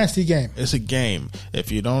 It's a nasty game. It's a game.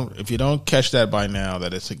 If you don't catch that by now,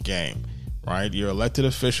 that it's a game, right? Your elected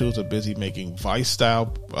officials are busy making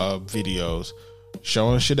Vice-style videos,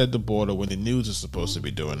 showing shit at the border when the news is supposed to be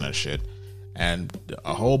doing that shit, and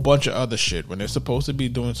a whole bunch of other shit when they're supposed to be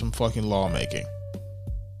doing some fucking lawmaking.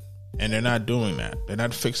 And they're not doing that. They're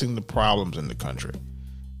not fixing the problems in the country.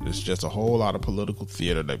 It's just a whole lot of political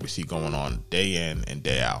theater that we see going on day in and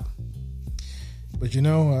day out. But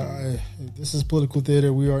this is political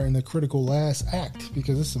theater. We are in the critical last act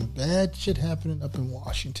because there's some bad shit happening up in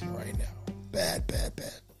Washington right now. Bad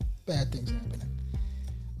things happening.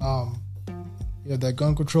 You have that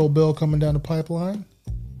gun control bill coming down the pipeline.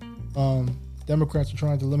 Democrats are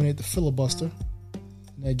trying to eliminate the filibuster.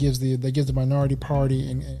 And that gives the minority party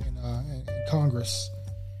in Congress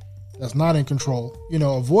that's not in control,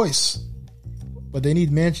 a voice. But they need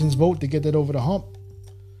Manchin's vote to get that over the hump.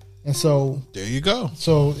 And so there you go.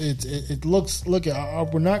 So it looks. Look,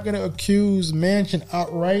 we're not going to accuse Manchin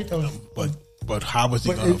outright of. But how is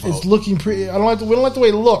he going to vote? It's looking pretty. We don't like the way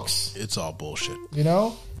it looks. It's all bullshit.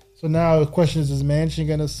 So now the question is Manchin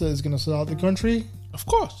going to sell out the country? Of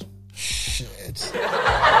course. Shit.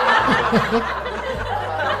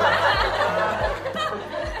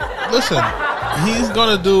 Listen, he's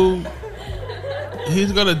gonna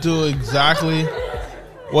do exactly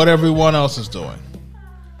what everyone else is doing.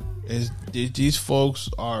 These folks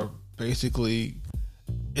are basically,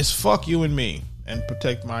 it's fuck you and me and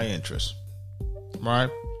protect my interests, right?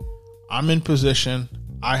 I'm in position.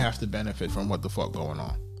 I have to benefit from what the fuck going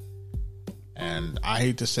on. And I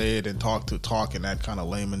hate to say it and talk in that kind of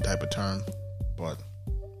layman type of term, but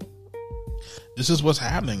this is what's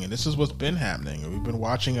happening, and this is what's been happening. And we've been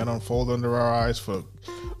watching it unfold under our eyes for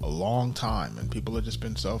a long time, and people have just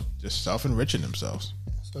been self-enriching themselves.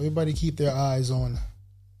 So everybody keep their eyes on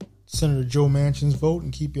Senator Joe Manchin's vote,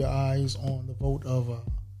 and keep your eyes on the vote of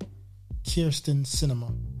Kyrsten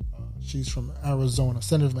Sinema. She's from Arizona,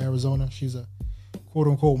 senator from Arizona. She's a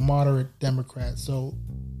quote-unquote moderate Democrat. So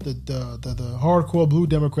the hardcore blue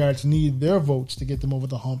Democrats need their votes to get them over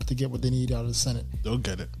the hump to get what they need out of the Senate. They'll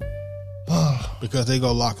get it. Because they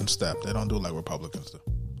go lock and step. They don't do like Republicans do.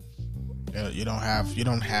 You don't have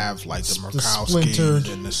like the Murkowskis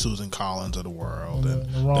and the Susan Collins of the world and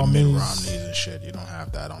the Mitt Romneys and shit. You don't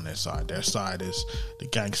have that on their side. Their side is the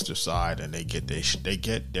gangster side, and they get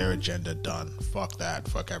their agenda done. Fuck that.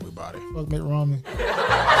 Fuck everybody. Fuck Mitt Romney.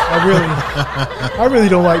 I really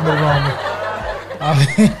don't like Mitt Romney.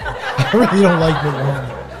 I really don't like Mitt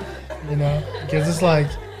Romney. Because it's like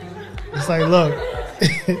look.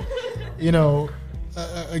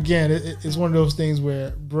 again, it's one of those things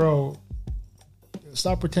where, bro,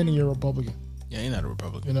 stop pretending you're a Republican. Yeah, you're not a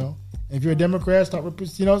Republican. You know, if you're a Democrat, stop.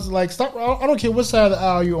 You know, it's like stop. I don't care what side of the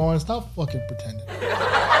aisle you're on. Stop fucking pretending.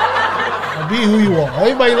 Now be who you are.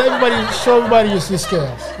 Everybody, show everybody your scales.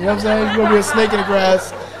 You know what I'm saying? You're gonna be a snake in the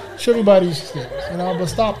grass. Show everybody your scales. You know, but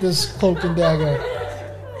stop this cloak and dagger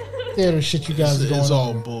theater shit you guys are doing. It's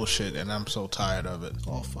all bullshit, and I'm so tired of it.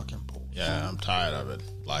 All fucking bullshit. Yeah, I'm tired of it.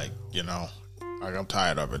 Like, you know, like I'm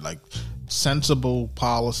tired of it. Like, sensible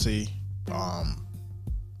policy,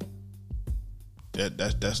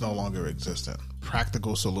 that's no longer existent.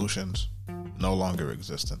 Practical solutions, no longer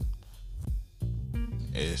existent.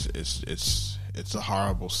 It's a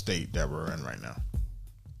horrible state that we're in right now.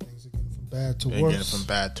 Things are getting from bad to They're worse. getting from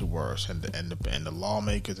bad to worse, and the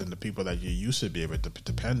lawmakers and the people that you used to be able to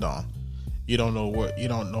depend on, you don't know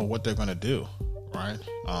what they're gonna do, right?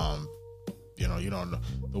 You don't know.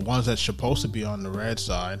 The ones that's supposed to be on the red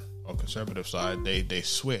side or conservative side, they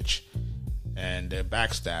switch and they're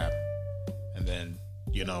backstab, and then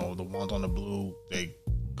the ones on the blue, they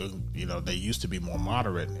used to be more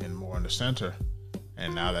moderate and more in the center,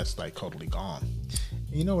 and now that's like totally gone.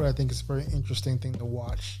 You know what I think is a very interesting thing to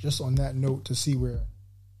watch, just on that note, to see where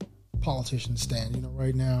politicians stand. You know,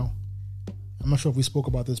 right now, I'm not sure if we spoke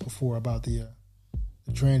about this before, about the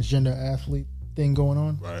transgender athlete thing going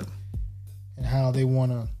on. Right. And how they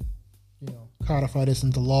want to, codify this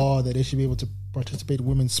into law, that they should be able to participate in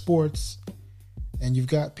women's sports. And you've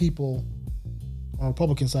got people on the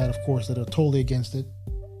Republican side, of course, that are totally against it.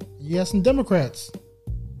 You have some Democrats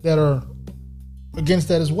that are against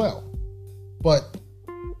that as well. But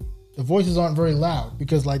the voices aren't very loud,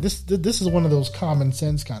 because like this is one of those common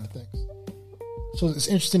sense kind of things. So it's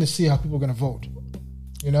interesting to see how people are going to vote.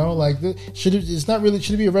 You know, like should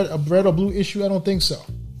it be a red or blue issue? I don't think so.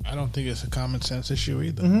 I don't think it's a common sense issue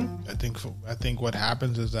either. Mm-hmm. I think what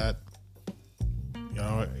happens is that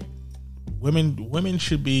women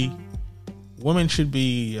should be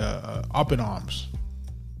up in arms.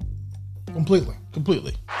 Completely.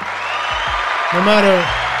 No matter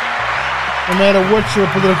what your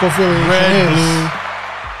political affiliation red, is. blue.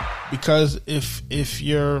 Because if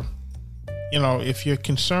you're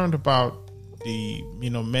concerned about the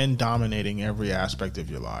men dominating every aspect of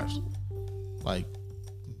your lives, like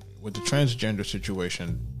with the transgender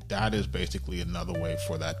situation, that is basically another way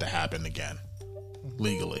for that to happen again,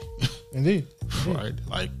 legally. Indeed. Right?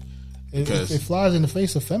 Like, because it flies in the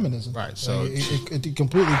face of feminism. Right. So it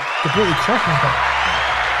completely crushes that.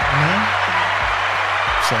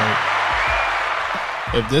 So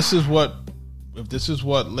if this is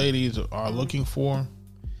what ladies are looking for,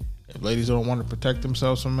 if ladies don't want to protect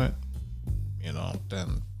themselves from it,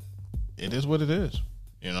 then it is what it is.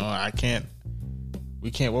 What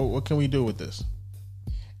can we do with this?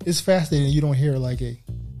 It's fascinating. You don't hear like a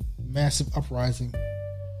massive uprising,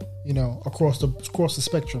 across the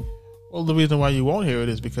spectrum. Well, the reason why you won't hear it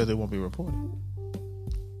is because it won't be reported.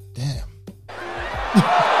 Damn.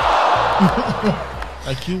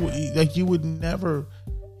 you would never,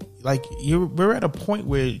 we're at a point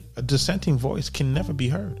where a dissenting voice can never be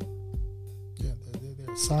heard. Yeah,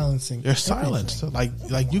 they're silencing. They're silenced. Like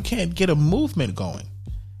you can't get a movement going,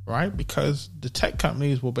 right? Because the tech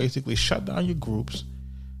companies will basically shut down your groups,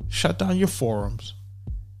 shut down your forums,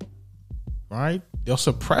 right? They'll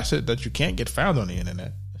suppress it that you can't get found on the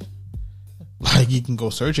internet. Like, you can go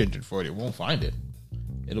search engine for it, it won't find it.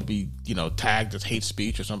 It'll be, tagged as hate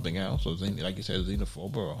speech or something else, or like you said,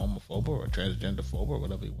 xenophobia or homophobia or transgenderphobia or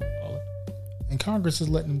whatever you want to call it. And Congress is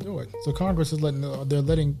letting them do it. So Congress is they're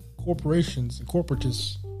letting corporations and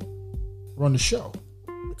corporatists run the show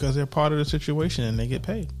because they're part of the situation and they get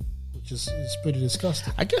paid, which is pretty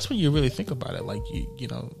disgusting. I guess when you really think about it, like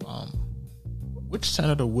which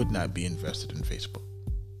senator would not be invested in Facebook?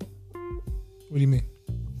 What do you mean?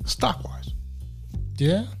 Stock wise.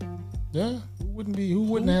 Yeah. Who wouldn't be?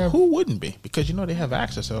 Who wouldn't be? Because they have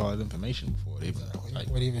access to all that information before it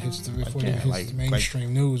even hits the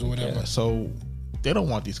mainstream news or whatever. Yeah, so they don't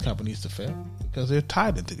want these companies to fail because they're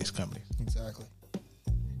tied into these companies. Exactly.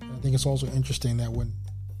 And I think it's also interesting that when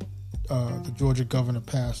the Georgia governor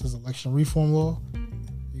passed his election reform law,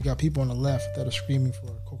 you got people on the left that are screaming for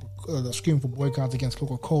boycotts against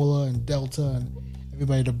Coca-Cola and Delta and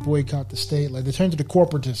everybody to boycott the state. Like, they turn to the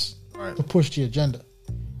corporatists to push the agenda.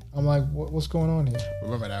 I'm like, what's going on here?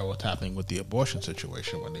 Remember that was happening with the abortion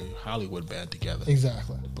situation when the Hollywood band together.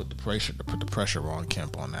 Exactly. To put the pressure on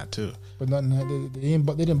Kemp on that too. But nothing. They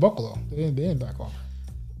didn't buckle though. They didn't back off.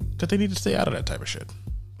 Because they need to stay out of that type of shit.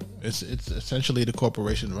 It's essentially the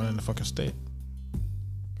corporation running the fucking state.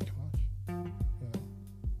 Pretty much.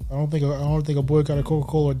 I don't think a boycott of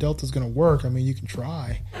Coca-Cola or Delta is going to work. I mean, you can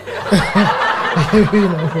try. You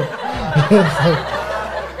know,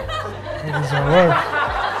 it doesn't work.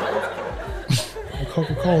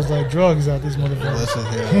 Coca-Cola's like drugs out this motherfucker. Listen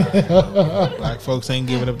here, black folks ain't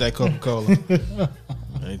giving up that Coca-Cola.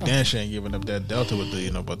 And Dan ain't giving up that Delta with the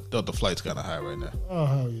but Delta flight's kind of high right now. Oh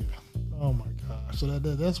hell yeah! Oh my gosh! So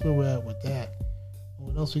that's where we're at with that.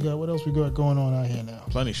 What else we got? What else we got going on out here now?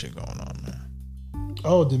 Plenty of shit going on, man.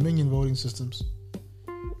 Oh, Dominion voting systems.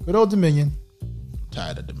 Good old Dominion.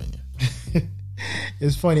 Tired of Dominion.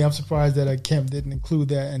 It's funny. I'm surprised that Kemp didn't include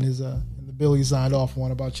that in his in the bill he signed off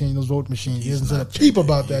on about changing those vote machines. He hasn't said a peep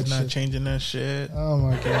about that shit. He's not changing that shit. Oh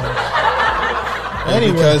my gosh.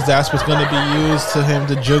 Anyway. Because that's what's going to be used to him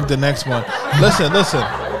to jug the next one. Listen.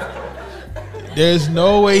 There's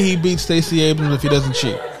no way he beats Stacey Abrams if he doesn't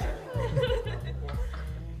cheat.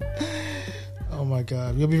 Oh my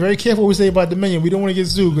God. We'll be very careful what we say about Dominion. We don't want to get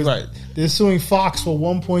sued because they're suing Fox for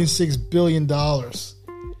 $1.6 billion.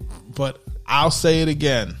 But I'll say it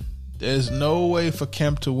again. There's no way for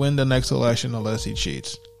Kemp to win the next election unless he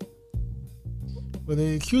cheats. Well,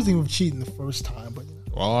 they accused him of cheating the first time, but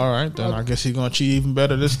well, all right, then I guess he's gonna cheat even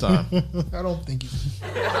better this time. I don't think he's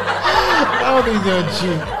gonna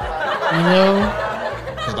cheat. You know,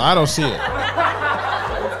 because I don't see it.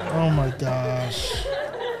 Oh my gosh,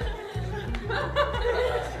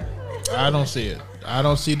 I don't see it. I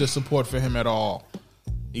don't see the support for him at all.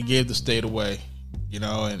 He gave the state away, you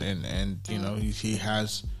know, and you know he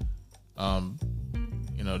has,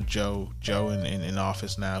 you know, Joe in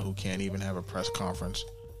office now who can't even have a press conference.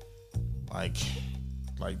 Like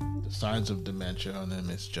the signs of dementia on him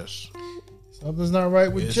is just something's not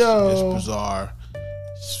right with Joe. It's bizarre.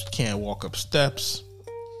 Can't walk up steps.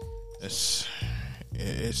 It's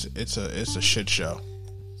a shit show.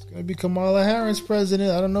 It's gonna be Kamala Harris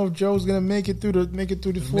president. I don't know if Joe's gonna make it through the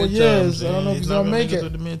 4 years. I don't know if he's gonna make it through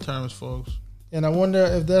the midterms, folks. And I wonder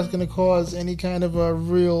if that's gonna cause any kind of a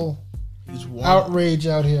real outrage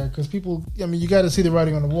out here because people. I mean, you got to see the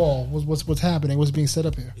writing on the wall. What's happening? What's being set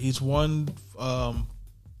up here? He's one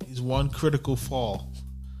critical fall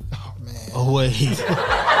away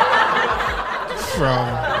from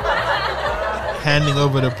handing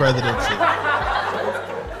over the presidency.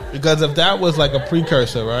 Because if that was like a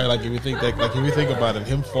precursor, right? Like if you think about it,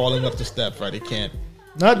 him falling up the steps, right? He can't.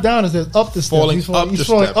 Not down the steps, up the steps. He's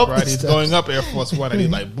falling up, right? He's going up Air Force One, and he's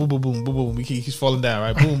like boom, boom, boom, boom, boom. He's falling down,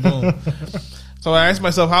 right? Boom, boom. So I asked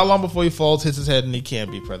myself, how long before he falls, hits his head, and he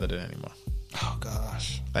can't be president anymore? Oh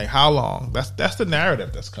gosh! Like how long? That's the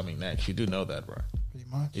narrative that's coming next. You do know that, right? Pretty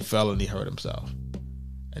much. He fell and he hurt himself,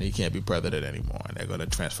 and he can't be president anymore. And they're going to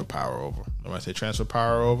transfer power over. When I say transfer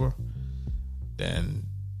power over, then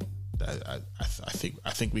I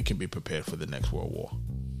think we can be prepared for the next World War.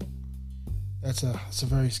 That's a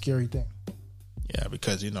very scary thing. Yeah,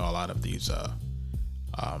 because you know a lot of these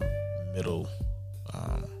Middle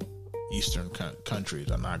Eastern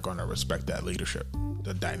countries are not going to respect that leadership,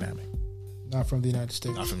 the dynamic. Not from the United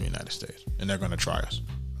States. Not from the United States, and they're going to try us.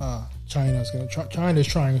 China's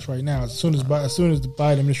trying us right now. As soon as the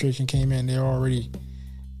Biden administration came in, they're already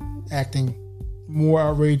acting more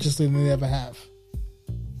outrageously than they ever have.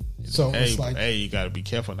 So it's like, hey, you got to be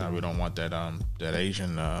careful now. We don't want that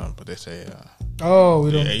Asian, what they say. We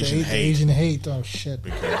don't the Asian hate. Oh shit!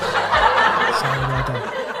 Because sorry about that.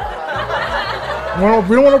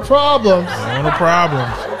 We don't want no problems. We don't want no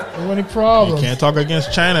problems. We don't want any problems. You can't talk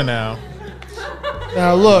against China now.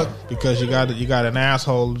 Now look, because you got an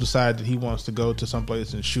asshole who decided that he wants to go to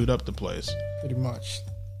someplace and shoot up the place. Pretty much.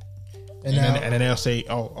 And then they'll say,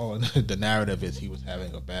 oh, the narrative is he was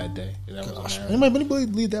having a bad day. Anybody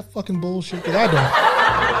believe that fucking bullshit? Because I don't.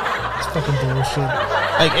 It's fucking bullshit.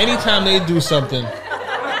 Like, anytime they do something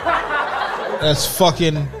that's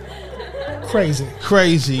fucking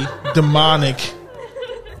crazy, demonic.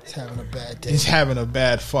 He's having a bad day. He's having a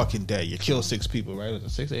bad fucking day. You kill 6 people, right? Was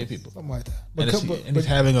it 6 or 8 people? Something like that. And he's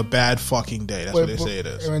having a bad fucking day. That's what they say it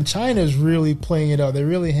is. And China's really playing it up. They're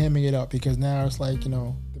really hamming it up because now it's like, you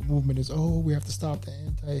know, movement is we have to stop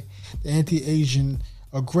the anti-Asian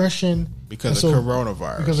aggression because of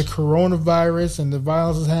coronavirus. Because of coronavirus and the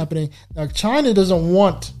violence is happening. Now China doesn't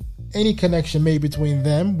want any connection made between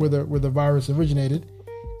them where the virus originated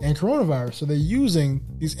and coronavirus. So they're using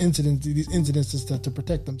these incidences to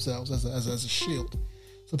protect themselves as a shield.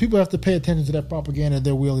 So people have to pay attention to that propaganda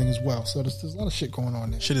they're wielding as well. So there's a lot of shit going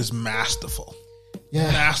on there. Shit is masterful.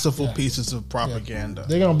 Yeah. Masterful pieces of propaganda. Yeah.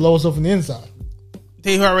 They're gonna blow us up from the inside.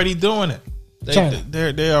 They're already doing it.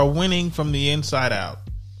 They are winning from the inside out.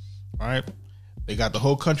 Right? They got the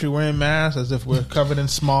whole country wearing masks as if we're covered in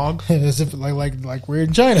smog. As if like we're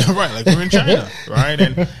in China. Right, like we're in China, right?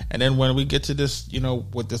 And then when we get to this,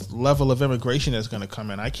 with this level of immigration that's going to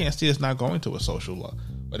come in, I can't see us not going to a social,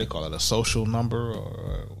 what they call it, a social number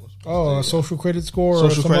or a social credit score. Social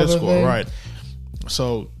or some credit other score, thing. Right.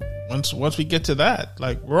 So once we get to that,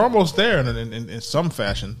 like we're almost there in some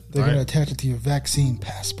fashion. They're right? going to attach it to your vaccine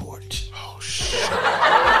passport. Oh shit!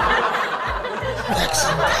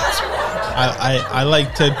 Vaccine passport. I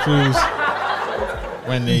like Ted Cruz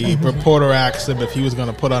when the reporter asked him if he was going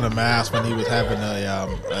to put on a mask when he was having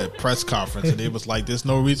a press conference, and he was like, "There's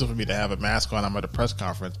no reason for me to have a mask on. I'm at a press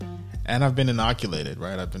conference, and I've been inoculated,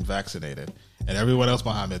 right? I've been vaccinated, and everyone else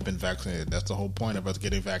behind me has been vaccinated. That's the whole point of us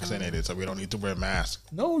getting vaccinated, so we don't need to wear masks.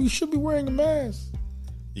 No, you should be wearing a mask.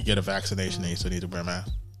 You get a vaccination, and you still need to wear a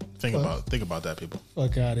mask. Think about that, people.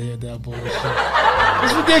 Fuck out of here, that bullshit.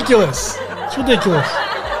 It's ridiculous. It's ridiculous.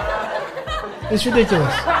 It's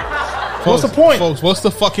ridiculous. What's the point? Folks, what's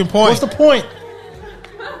the fucking point? What's the point?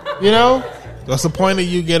 What's the point of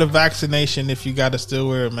you get a vaccination if you got to still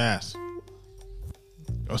wear a mask?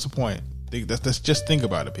 What's the point? Let's just think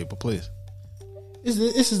about it, people, please.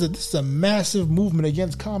 This is a massive movement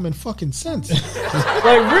against common fucking sense.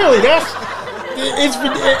 Like, really,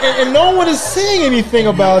 and no one is saying anything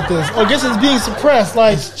about this. I guess it's being suppressed.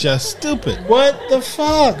 Like, It's just stupid. what the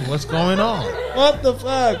fuck? What's going on? What the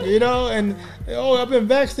fuck? And I've been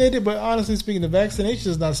vaccinated, but honestly speaking, the vaccination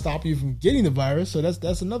does not stop you from getting the virus. So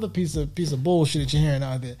that's another piece of bullshit that you're hearing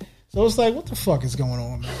out there. So it's like, what the fuck is going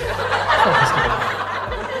on, man? What the fuck is going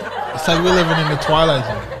on? It's like we're living in the Twilight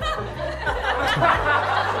Zone.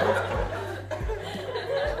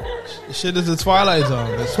 Shit is the Twilight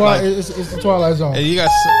Zone. It's It's the Twilight Zone. and you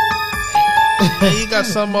got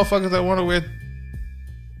some motherfuckers that want to wear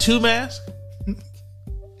 2 masks.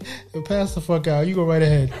 Pass the fuck out. You go right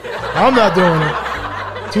ahead. I'm not doing it.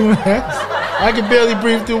 2 masks. I can barely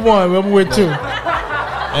breathe through one. I'm with 2.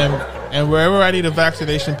 And wherever I need a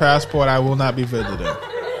vaccination passport, I will not be visiting.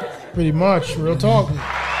 Pretty much. Real talk. You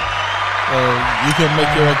can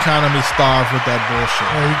make your economy starve with that bullshit.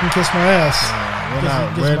 Yeah, you can kiss my ass.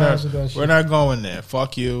 We're not going there.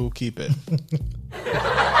 Fuck you. Keep it.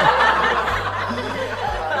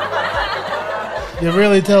 They're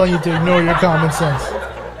really telling you to ignore your common sense.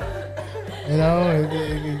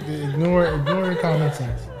 Ignore your common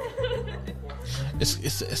sense.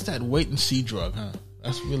 It's that wait and see drug, huh?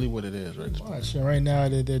 That's really what it is, right? Watch. And right now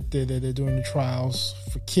they're doing the trials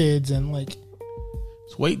for kids and like.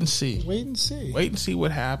 It's wait and see. Wait and see. Wait and see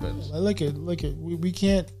what happens. Look at. We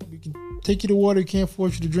can take you to water. We can't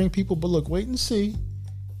force you to drink, people. But look, wait and see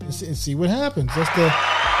what happens. That's the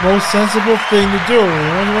most sensible thing to do.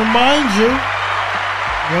 I want to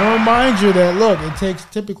remind you that look, it takes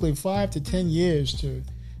typically 5 to 10 years to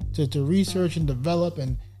research and develop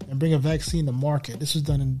and bring a vaccine to market. This was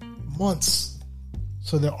done in months.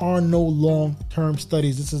 So there are no long-term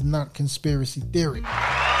studies. This is not conspiracy theory.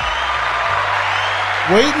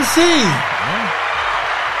 Wait and see.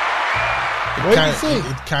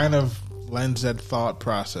 It kind of lends that thought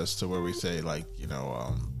process to where we say, like,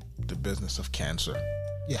 the business of cancer.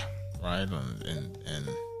 Yeah. Right? And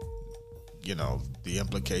the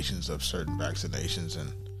implications of certain vaccinations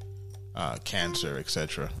and cancer,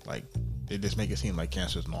 etc. Like, they just make it seem like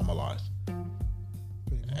cancer is normalized.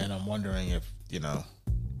 And I'm wondering if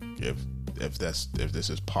this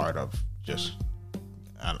is part of just,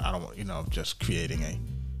 I don't want, just creating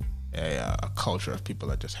a culture of people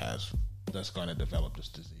that's going to develop this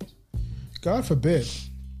disease. God forbid.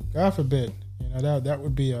 That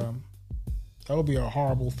would be a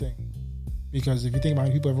horrible thing, because if you think about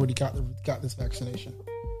it, people have already got this vaccination.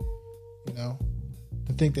 To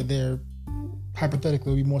think that they're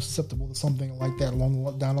hypothetically would be more susceptible to something like that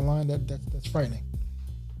down the line, that's frightening.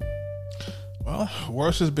 Well,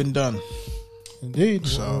 worse has been done. Indeed.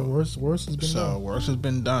 So worse has been done. Worse has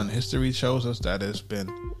been done. History shows us that it's been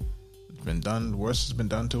done. Worse has been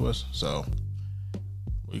done to us. So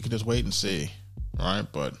we can just wait and see, right?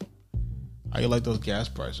 But how you like those gas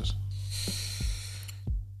prices?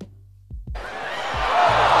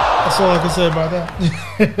 That's all I can say about that.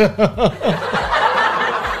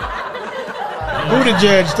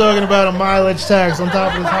 Buttigieg talking about a mileage tax on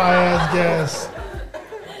top of his high ass gas.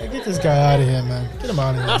 Hey, get this guy out of here, man. Get him out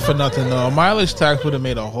of here. Not for nothing though. A mileage tax would have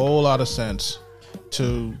made a whole lot of sense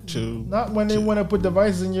to not when they want to put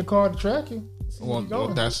devices in your car to track you. Well,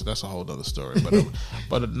 that's a whole other story.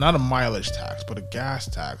 But not a mileage tax, but a gas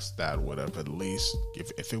tax that would have at least,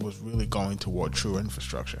 if it was really going toward true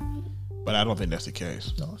infrastructure. But I don't think that's the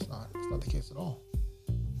case. No, it's not. It's not the case at all.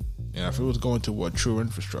 If it was going toward true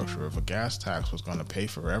infrastructure, if a gas tax was going to pay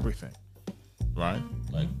for everything, right?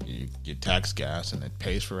 Like you get tax gas, and it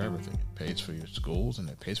pays for everything. It pays for your schools, and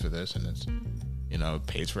it pays for this, and it's it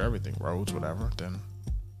pays for everything, roads, whatever. Then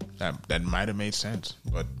that might have made sense,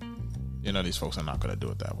 but these folks are not going to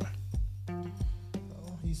do it that way.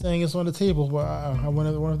 Well, he's saying it's on the table, but I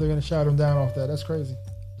wonder if they're going to shout him down off that. That's crazy.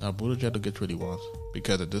 Now Buttigieg will get what he wants,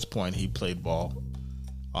 because at this point he played ball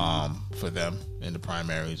for them in the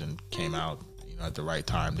primaries and came out at the right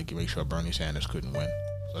time to make sure Bernie Sanders couldn't win.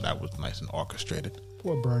 So that was nice and orchestrated.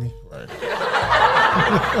 Poor Bernie. Right.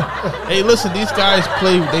 Hey, listen, these guys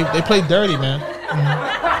they play dirty, man.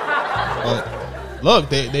 Mm-hmm. Look,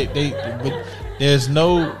 there's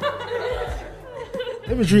no.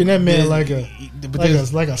 They've been treating that man like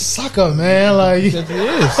a sucker, man. Like he is.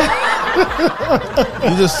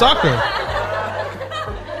 He's a sucker,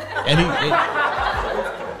 and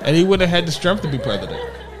he wouldn't have had the strength to be president.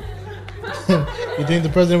 You think the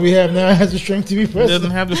president we have now has the strength to be president? He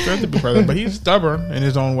doesn't have the strength to be president, but he's stubborn in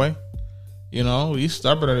his own way. He's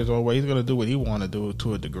stubborn in his own way. He's going to do what he want to do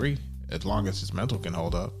to a degree, as long as his mental can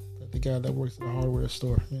hold up. The guy that works at a hardware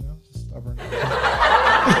store, just stubborn.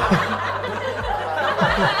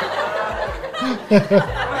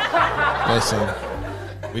 Listen,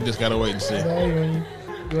 we just got to wait and see. You want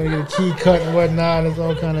to get a key cut and whatnot. There's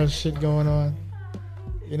all kind of shit going on.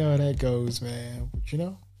 You know how that goes, man.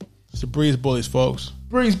 But it's the Breeze Bullies, folks.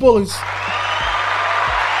 Breeze Bullies.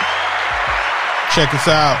 Check us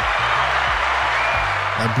out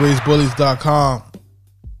at breezebullies.com.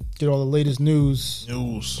 Get all the latest news,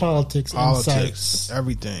 politics, insights,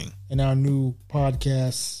 everything. And our new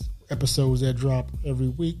podcast episodes that drop every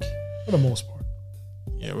week, for the most part.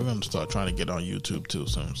 Yeah, we're going to start trying to get on YouTube too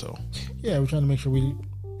soon. So yeah, we're trying to make sure we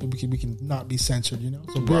can not be censored,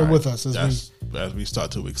 So bear with us as we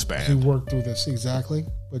start to expand. As we work through this, exactly.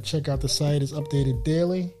 But check out the site; it's updated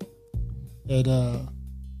daily. And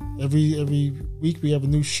every week we have a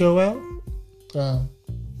new show out.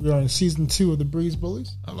 We are in season 2 of the Breeze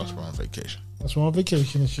Bullies. Unless we're on vacation. Unless we're on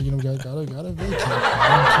vacation and shit, gotta vacate.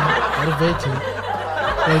 Gotta vacate.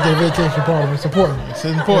 Gotta get a vacation part of it. It's important. It's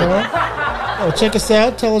important. Oh, check us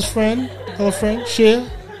out. Tell a friend, share,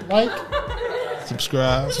 like,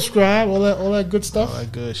 subscribe, all that good stuff. All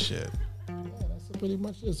that good shit. Yeah, that's pretty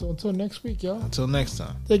much it. So until next week, y'all. Until next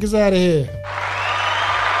time. Take us out of here.